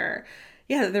that they're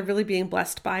really being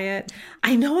blessed by it.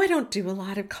 I know I don't do a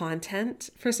lot of content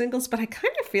for singles, but I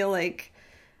kind of feel like,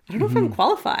 I don't know if I'm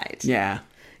qualified. Yeah.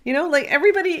 Like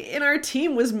everybody in our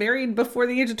team was married before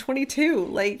the age of 22.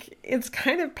 Like, it's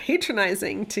kind of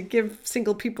patronizing to give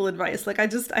single people advice. Like, I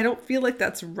don't feel like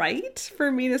that's right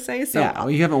for me to say. So yeah,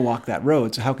 well, you haven't walked that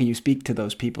road, so how can you speak to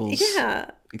those people's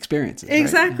experiences?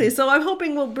 Exactly. Right? So I'm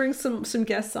hoping we'll bring some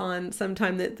guests on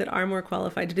sometime that are more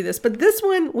qualified to do this. But this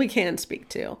one we can speak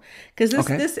to, because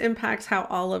this impacts how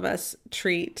all of us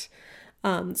treat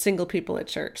single people at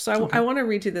church. So I want to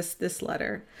read you this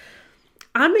letter.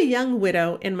 I'm a young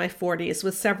widow in my 40s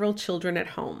with several children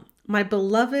at home. My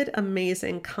beloved,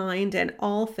 amazing, kind, and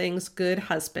all things good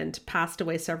husband passed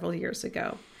away several years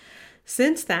ago.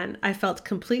 Since then, I felt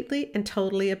completely and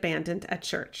totally abandoned at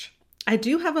church. I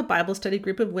do have a Bible study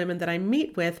group of women that I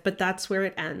meet with, but that's where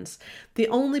it ends. The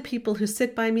only people who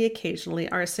sit by me occasionally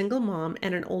are a single mom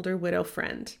and an older widow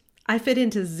friend. I fit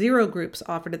into 0 groups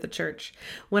offered at the church.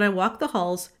 When I walk the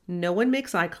halls, no one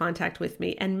makes eye contact with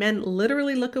me, and men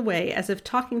literally look away as if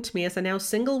talking to me as a now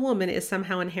single woman is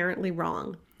somehow inherently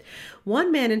wrong.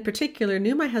 One man in particular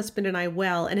knew my husband and I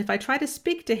well, and if I try to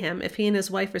speak to him, if he and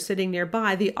his wife are sitting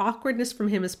nearby, the awkwardness from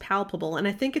him is palpable, and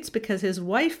I think it's because his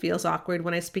wife feels awkward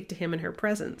when I speak to him in her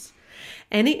presence.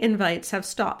 Any invites have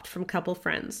stopped from couple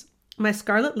friends. My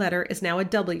scarlet letter is now a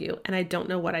W, and I don't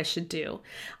know what I should do.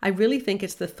 I really think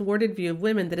it's the thwarted view of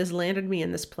women that has landed me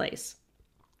in this place.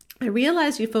 I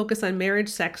realize you focus on marriage,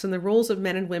 sex, and the roles of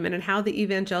men and women and how the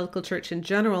evangelical church in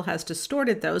general has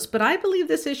distorted those, but I believe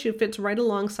this issue fits right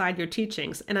alongside your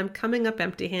teachings, and I'm coming up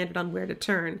empty-handed on where to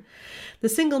turn. The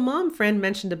single mom friend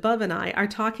mentioned above and I are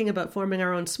talking about forming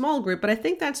our own small group, but I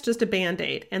think that's just a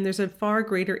band-aid, and there's a far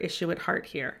greater issue at heart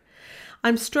here.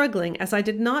 I'm struggling as I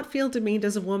did not feel demeaned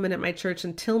as a woman at my church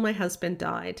until my husband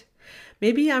died.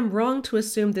 Maybe I'm wrong to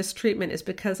assume this treatment is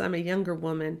because I'm a younger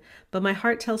woman, but my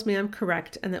heart tells me I'm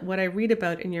correct and that what I read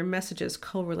about in your messages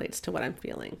correlates to what I'm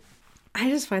feeling. I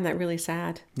just find that really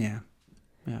sad. Yeah.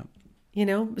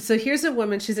 So here's a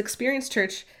woman, she's experienced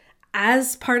church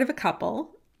as part of a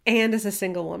couple and as a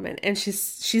single woman, and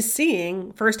she's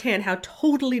seeing firsthand how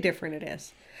totally different it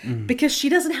is because she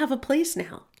doesn't have a place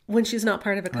now when she's not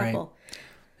part of a couple. Right.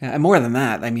 Yeah, and more than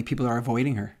that, I mean, people are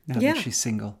avoiding her now that she's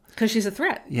single. Because she's a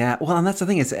threat. Yeah, well, and that's the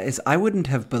thing is I wouldn't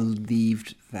have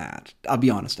believed that. I'll be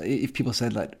honest. If people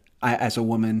said that I, as a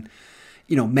woman,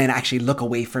 men actually look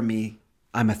away from me,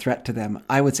 I'm a threat to them,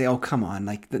 I would say, oh, come on,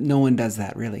 like no one does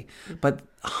that really. But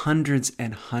hundreds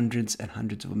and hundreds and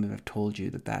hundreds of women have told you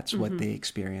that that's what they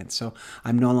experience. So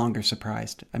I'm no longer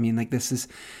surprised. I mean, like this is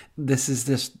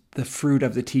just the fruit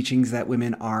of the teachings that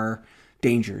women are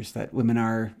dangers, that women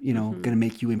are, going to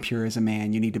make you impure as a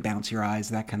man. You need to bounce your eyes,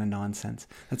 that kind of nonsense.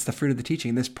 That's the fruit of the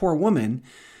teaching. This poor woman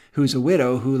who's a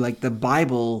widow, who, like the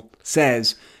Bible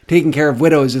says, taking care of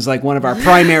widows is like one of our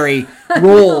primary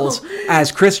roles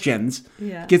as Christians,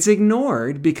 gets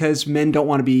ignored because men don't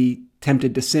want to be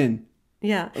tempted to sin.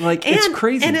 Yeah. Like, it's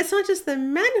crazy. And it's not just the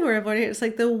men who are avoiding it. It's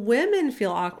like the women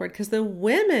feel awkward because the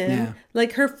women,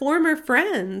 like her former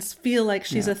friends, feel like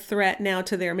she's a threat now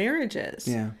to their marriages.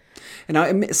 Yeah. And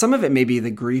now, some of it may be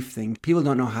the grief thing. People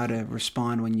don't know how to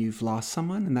respond when you've lost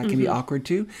someone, and that can be awkward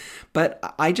too.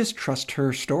 But I just trust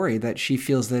her story that she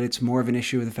feels that it's more of an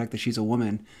issue with the fact that she's a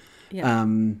woman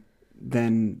than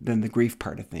the grief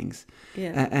part of things.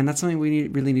 Yeah. And that's something we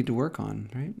really need to work on,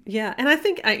 right? Yeah. And I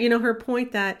think, her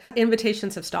point that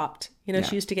invitations have stopped.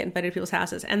 She used to get invited to people's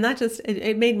houses. And that just,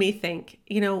 it made me think,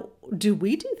 do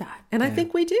we do that? And I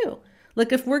think we do.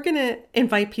 Like, if we're going to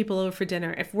invite people over for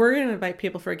dinner, if we're going to invite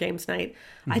people for a games night,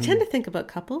 I tend to think about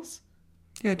couples.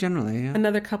 Yeah, generally, yeah.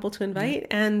 Another couple to invite.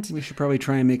 And we should probably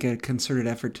try and make a concerted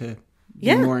effort to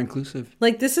be more inclusive.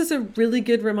 Like, this is a really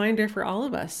good reminder for all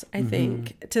of us, I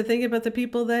think, to think about the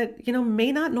people that,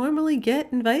 may not normally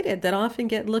get invited, that often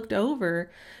get looked over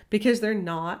because they're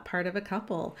not part of a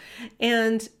couple.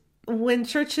 And when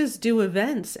churches do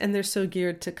events and they're so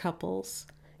geared to couples,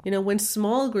 when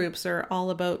small groups are all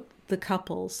about the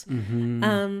couples,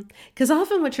 because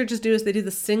often what churches do is they do the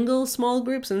single small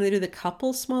groups and they do the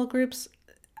couple small groups.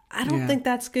 I don't think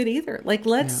that's good either. Like,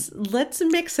 let's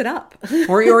mix it up.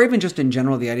 or even just in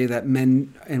general, the idea that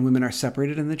men and women are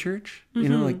separated in the church.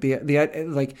 Like the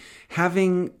like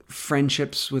having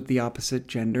friendships with the opposite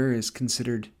gender is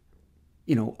considered,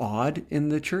 odd in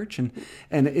the church, and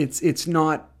it's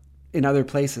not in other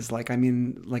places. Like, I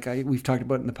mean, we've talked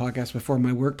about in the podcast before,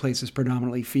 my workplace is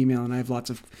predominantly female and I have lots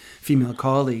of female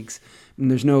colleagues, and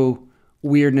there's no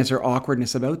weirdness or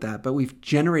awkwardness about that. But we've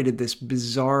generated this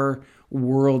bizarre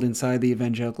world inside the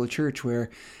evangelical church where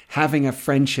having a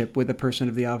friendship with a person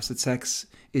of the opposite sex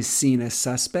is seen as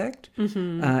suspect.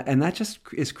 And that just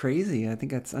is crazy. I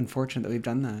think that's unfortunate that we've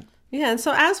done that. Yeah, and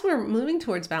so as we're moving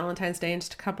towards Valentine's Day in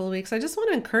just a couple of weeks, I just want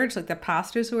to encourage the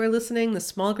pastors who are listening, the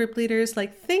small group leaders,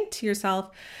 think to yourself,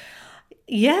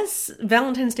 yes,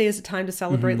 Valentine's Day is a time to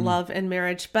celebrate love and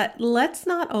marriage, but let's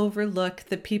not overlook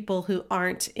the people who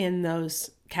aren't in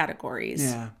those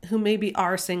categories, who maybe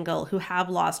are single, who have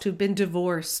lost, who've been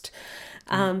divorced,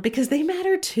 because they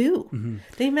matter too.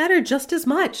 They matter just as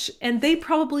much, and they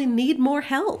probably need more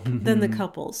help than the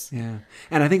couples. Yeah.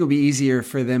 And I think it'll be easier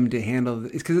for them to handle,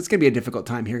 because it's going to be a difficult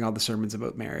time hearing all the sermons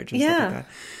about marriage and stuff like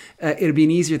that. It'll be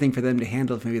an easier thing for them to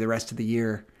handle if maybe the rest of the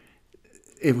year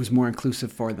it was more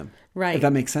inclusive for them. Right. If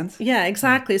that makes sense? Yeah,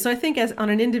 exactly. So I think as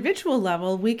on an individual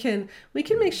level, we can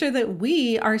make sure that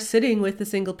we are sitting with the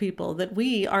single people, that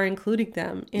we are including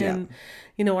them in,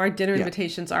 our dinner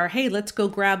invitations are, hey, let's go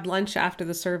grab lunch after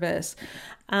the service.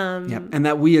 And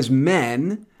that we as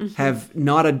men have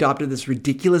not adopted this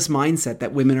ridiculous mindset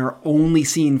that women are only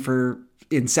seen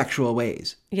in sexual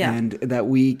ways. Yeah. And that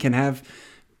we can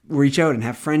reach out and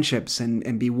have friendships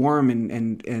and be warm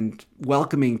and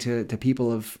welcoming to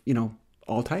people of,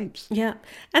 all types. Yeah.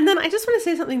 And then I just want to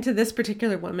say something to this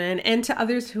particular woman and to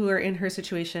others who are in her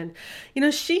situation.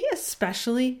 She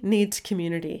especially needs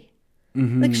community.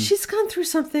 Like, she's gone through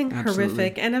something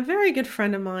horrific, and a very good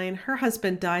friend of mine, her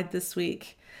husband died this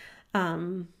week.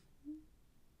 And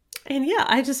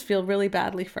I just feel really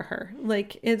badly for her.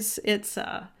 Like, that's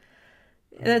a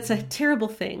terrible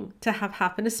thing to have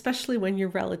happen, especially when you're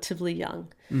relatively young.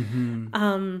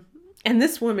 And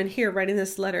this woman here writing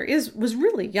this letter was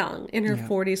really young, in her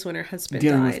 40s when her husband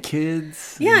dealing died. With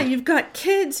kids. Yeah, you've got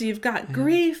kids, you've got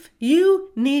grief,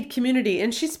 you need community.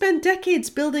 And she spent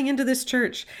decades building into this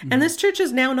church, and this church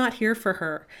is now not here for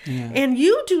her. Yeah. And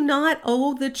you do not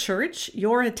owe the church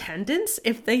your attendance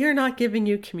if they are not giving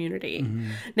you community.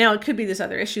 Now, it could be there's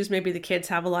other issues. Maybe the kids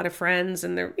have a lot of friends,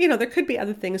 and there could be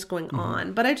other things going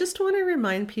on. But I just want to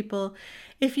remind people,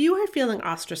 if you are feeling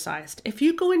ostracized, if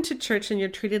you go into church and you're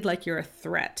treated like you're a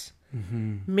threat,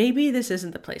 maybe this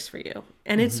isn't the place for you.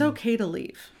 And it's okay to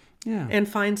leave and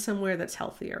find somewhere that's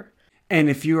healthier. And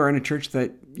if you are in a church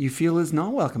that you feel is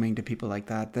not welcoming to people like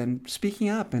that, then speaking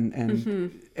up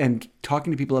and talking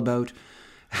to people about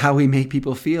how we make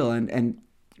people feel and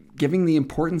giving the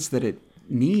importance that it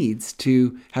needs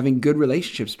to having good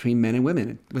relationships between men and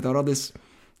women without all this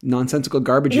nonsensical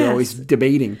garbage you're always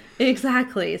debating.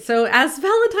 Exactly. So as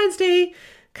Valentine's Day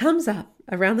comes up,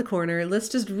 around the corner. Let's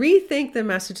just rethink the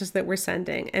messages that we're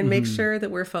sending and make sure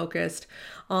that we're focused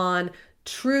on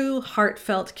true,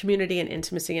 heartfelt community and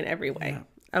intimacy in every way. Yeah.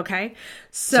 Okay.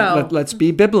 So let's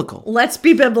be biblical. Let's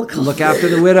be biblical. Look after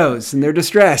the widows and their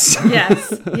distress. Yes.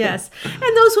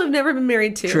 And those who have never been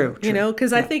married too. True. You know,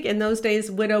 because I think in those days,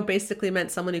 widow basically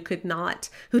meant someone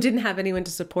who didn't have anyone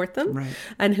to support them, right,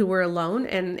 and who were alone,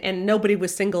 and nobody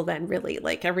was single then, really.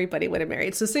 Like everybody would have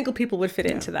married. So single people would fit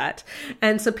into that.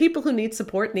 And so people who need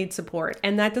support.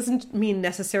 And that doesn't mean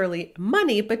necessarily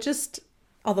money, but just,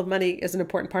 although money is an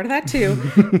important part of that too,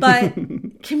 but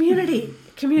community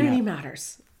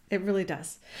matters. It really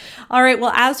does. All right.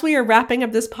 Well, as we are wrapping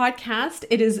up this podcast,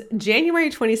 it is January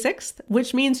 26th,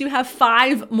 which means you have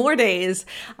 5 more days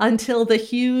until the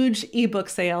huge ebook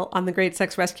sale on The Great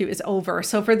Sex Rescue is over.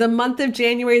 So for the month of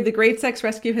January, The Great Sex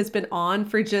Rescue has been on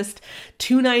for just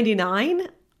 $2.99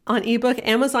 on ebook.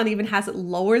 Amazon even has it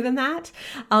lower than that.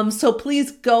 So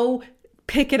please go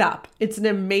pick it up. It's an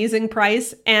amazing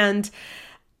price. And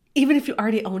even if you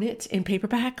already own it in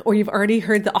paperback or you've already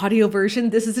heard the audio version,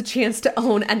 this is a chance to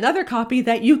own another copy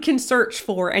that you can search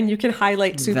for and you can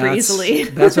highlight super easily.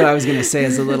 That's what I was going to say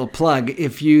as a little plug.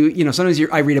 If sometimes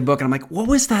I read a book and I'm like, what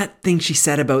was that thing she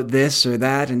said about this or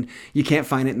that? And you can't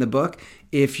find it in the book.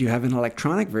 If you have an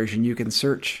electronic version, you can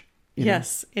search.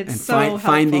 Yes, it's and so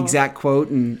find the exact quote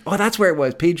and, that's where it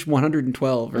was, page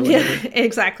 112 or whatever. Yeah,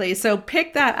 exactly. So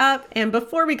pick that up. And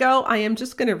before we go, I am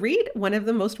just going to read one of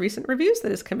the most recent reviews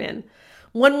that has come in.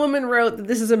 One woman wrote that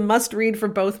this is a must read for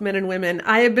both men and women.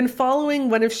 I have been following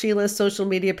one of Sheila's social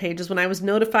media pages when I was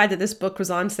notified that this book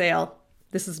was on sale.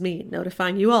 This is me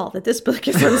notifying you all that this book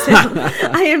is on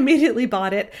sale. I immediately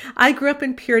bought it. I grew up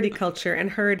in purity culture and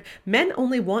heard men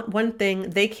only want one thing,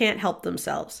 they can't help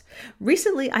themselves.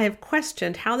 Recently, I have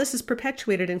questioned how this is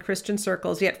perpetuated in Christian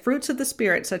circles, yet fruits of the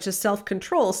Spirit, such as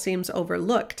self-control, seems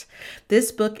overlooked.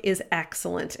 This book is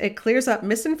excellent. It clears up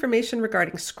misinformation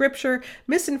regarding scripture,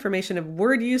 misinformation of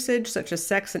word usage, such as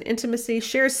sex and intimacy,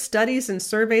 shares studies and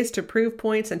surveys to prove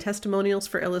points and testimonials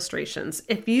for illustrations.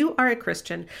 If you are a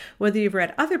Christian, whether you've read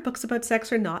other books about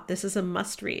sex or not, this is a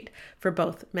must read for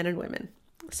both men and women.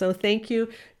 So thank you.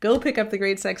 Go pick up The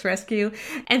Great Sex Rescue.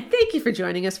 And thank you for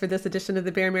joining us for this edition of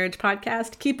the Bare Marriage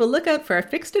Podcast. Keep a lookout for our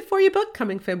Fixed It For You book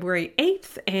coming February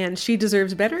 8th and She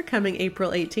Deserves Better coming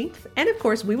April 18th. And of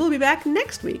course, we will be back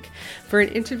next week for an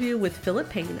interview with Philip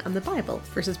Payne on the Bible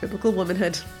versus biblical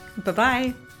womanhood.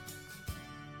 Bye-bye.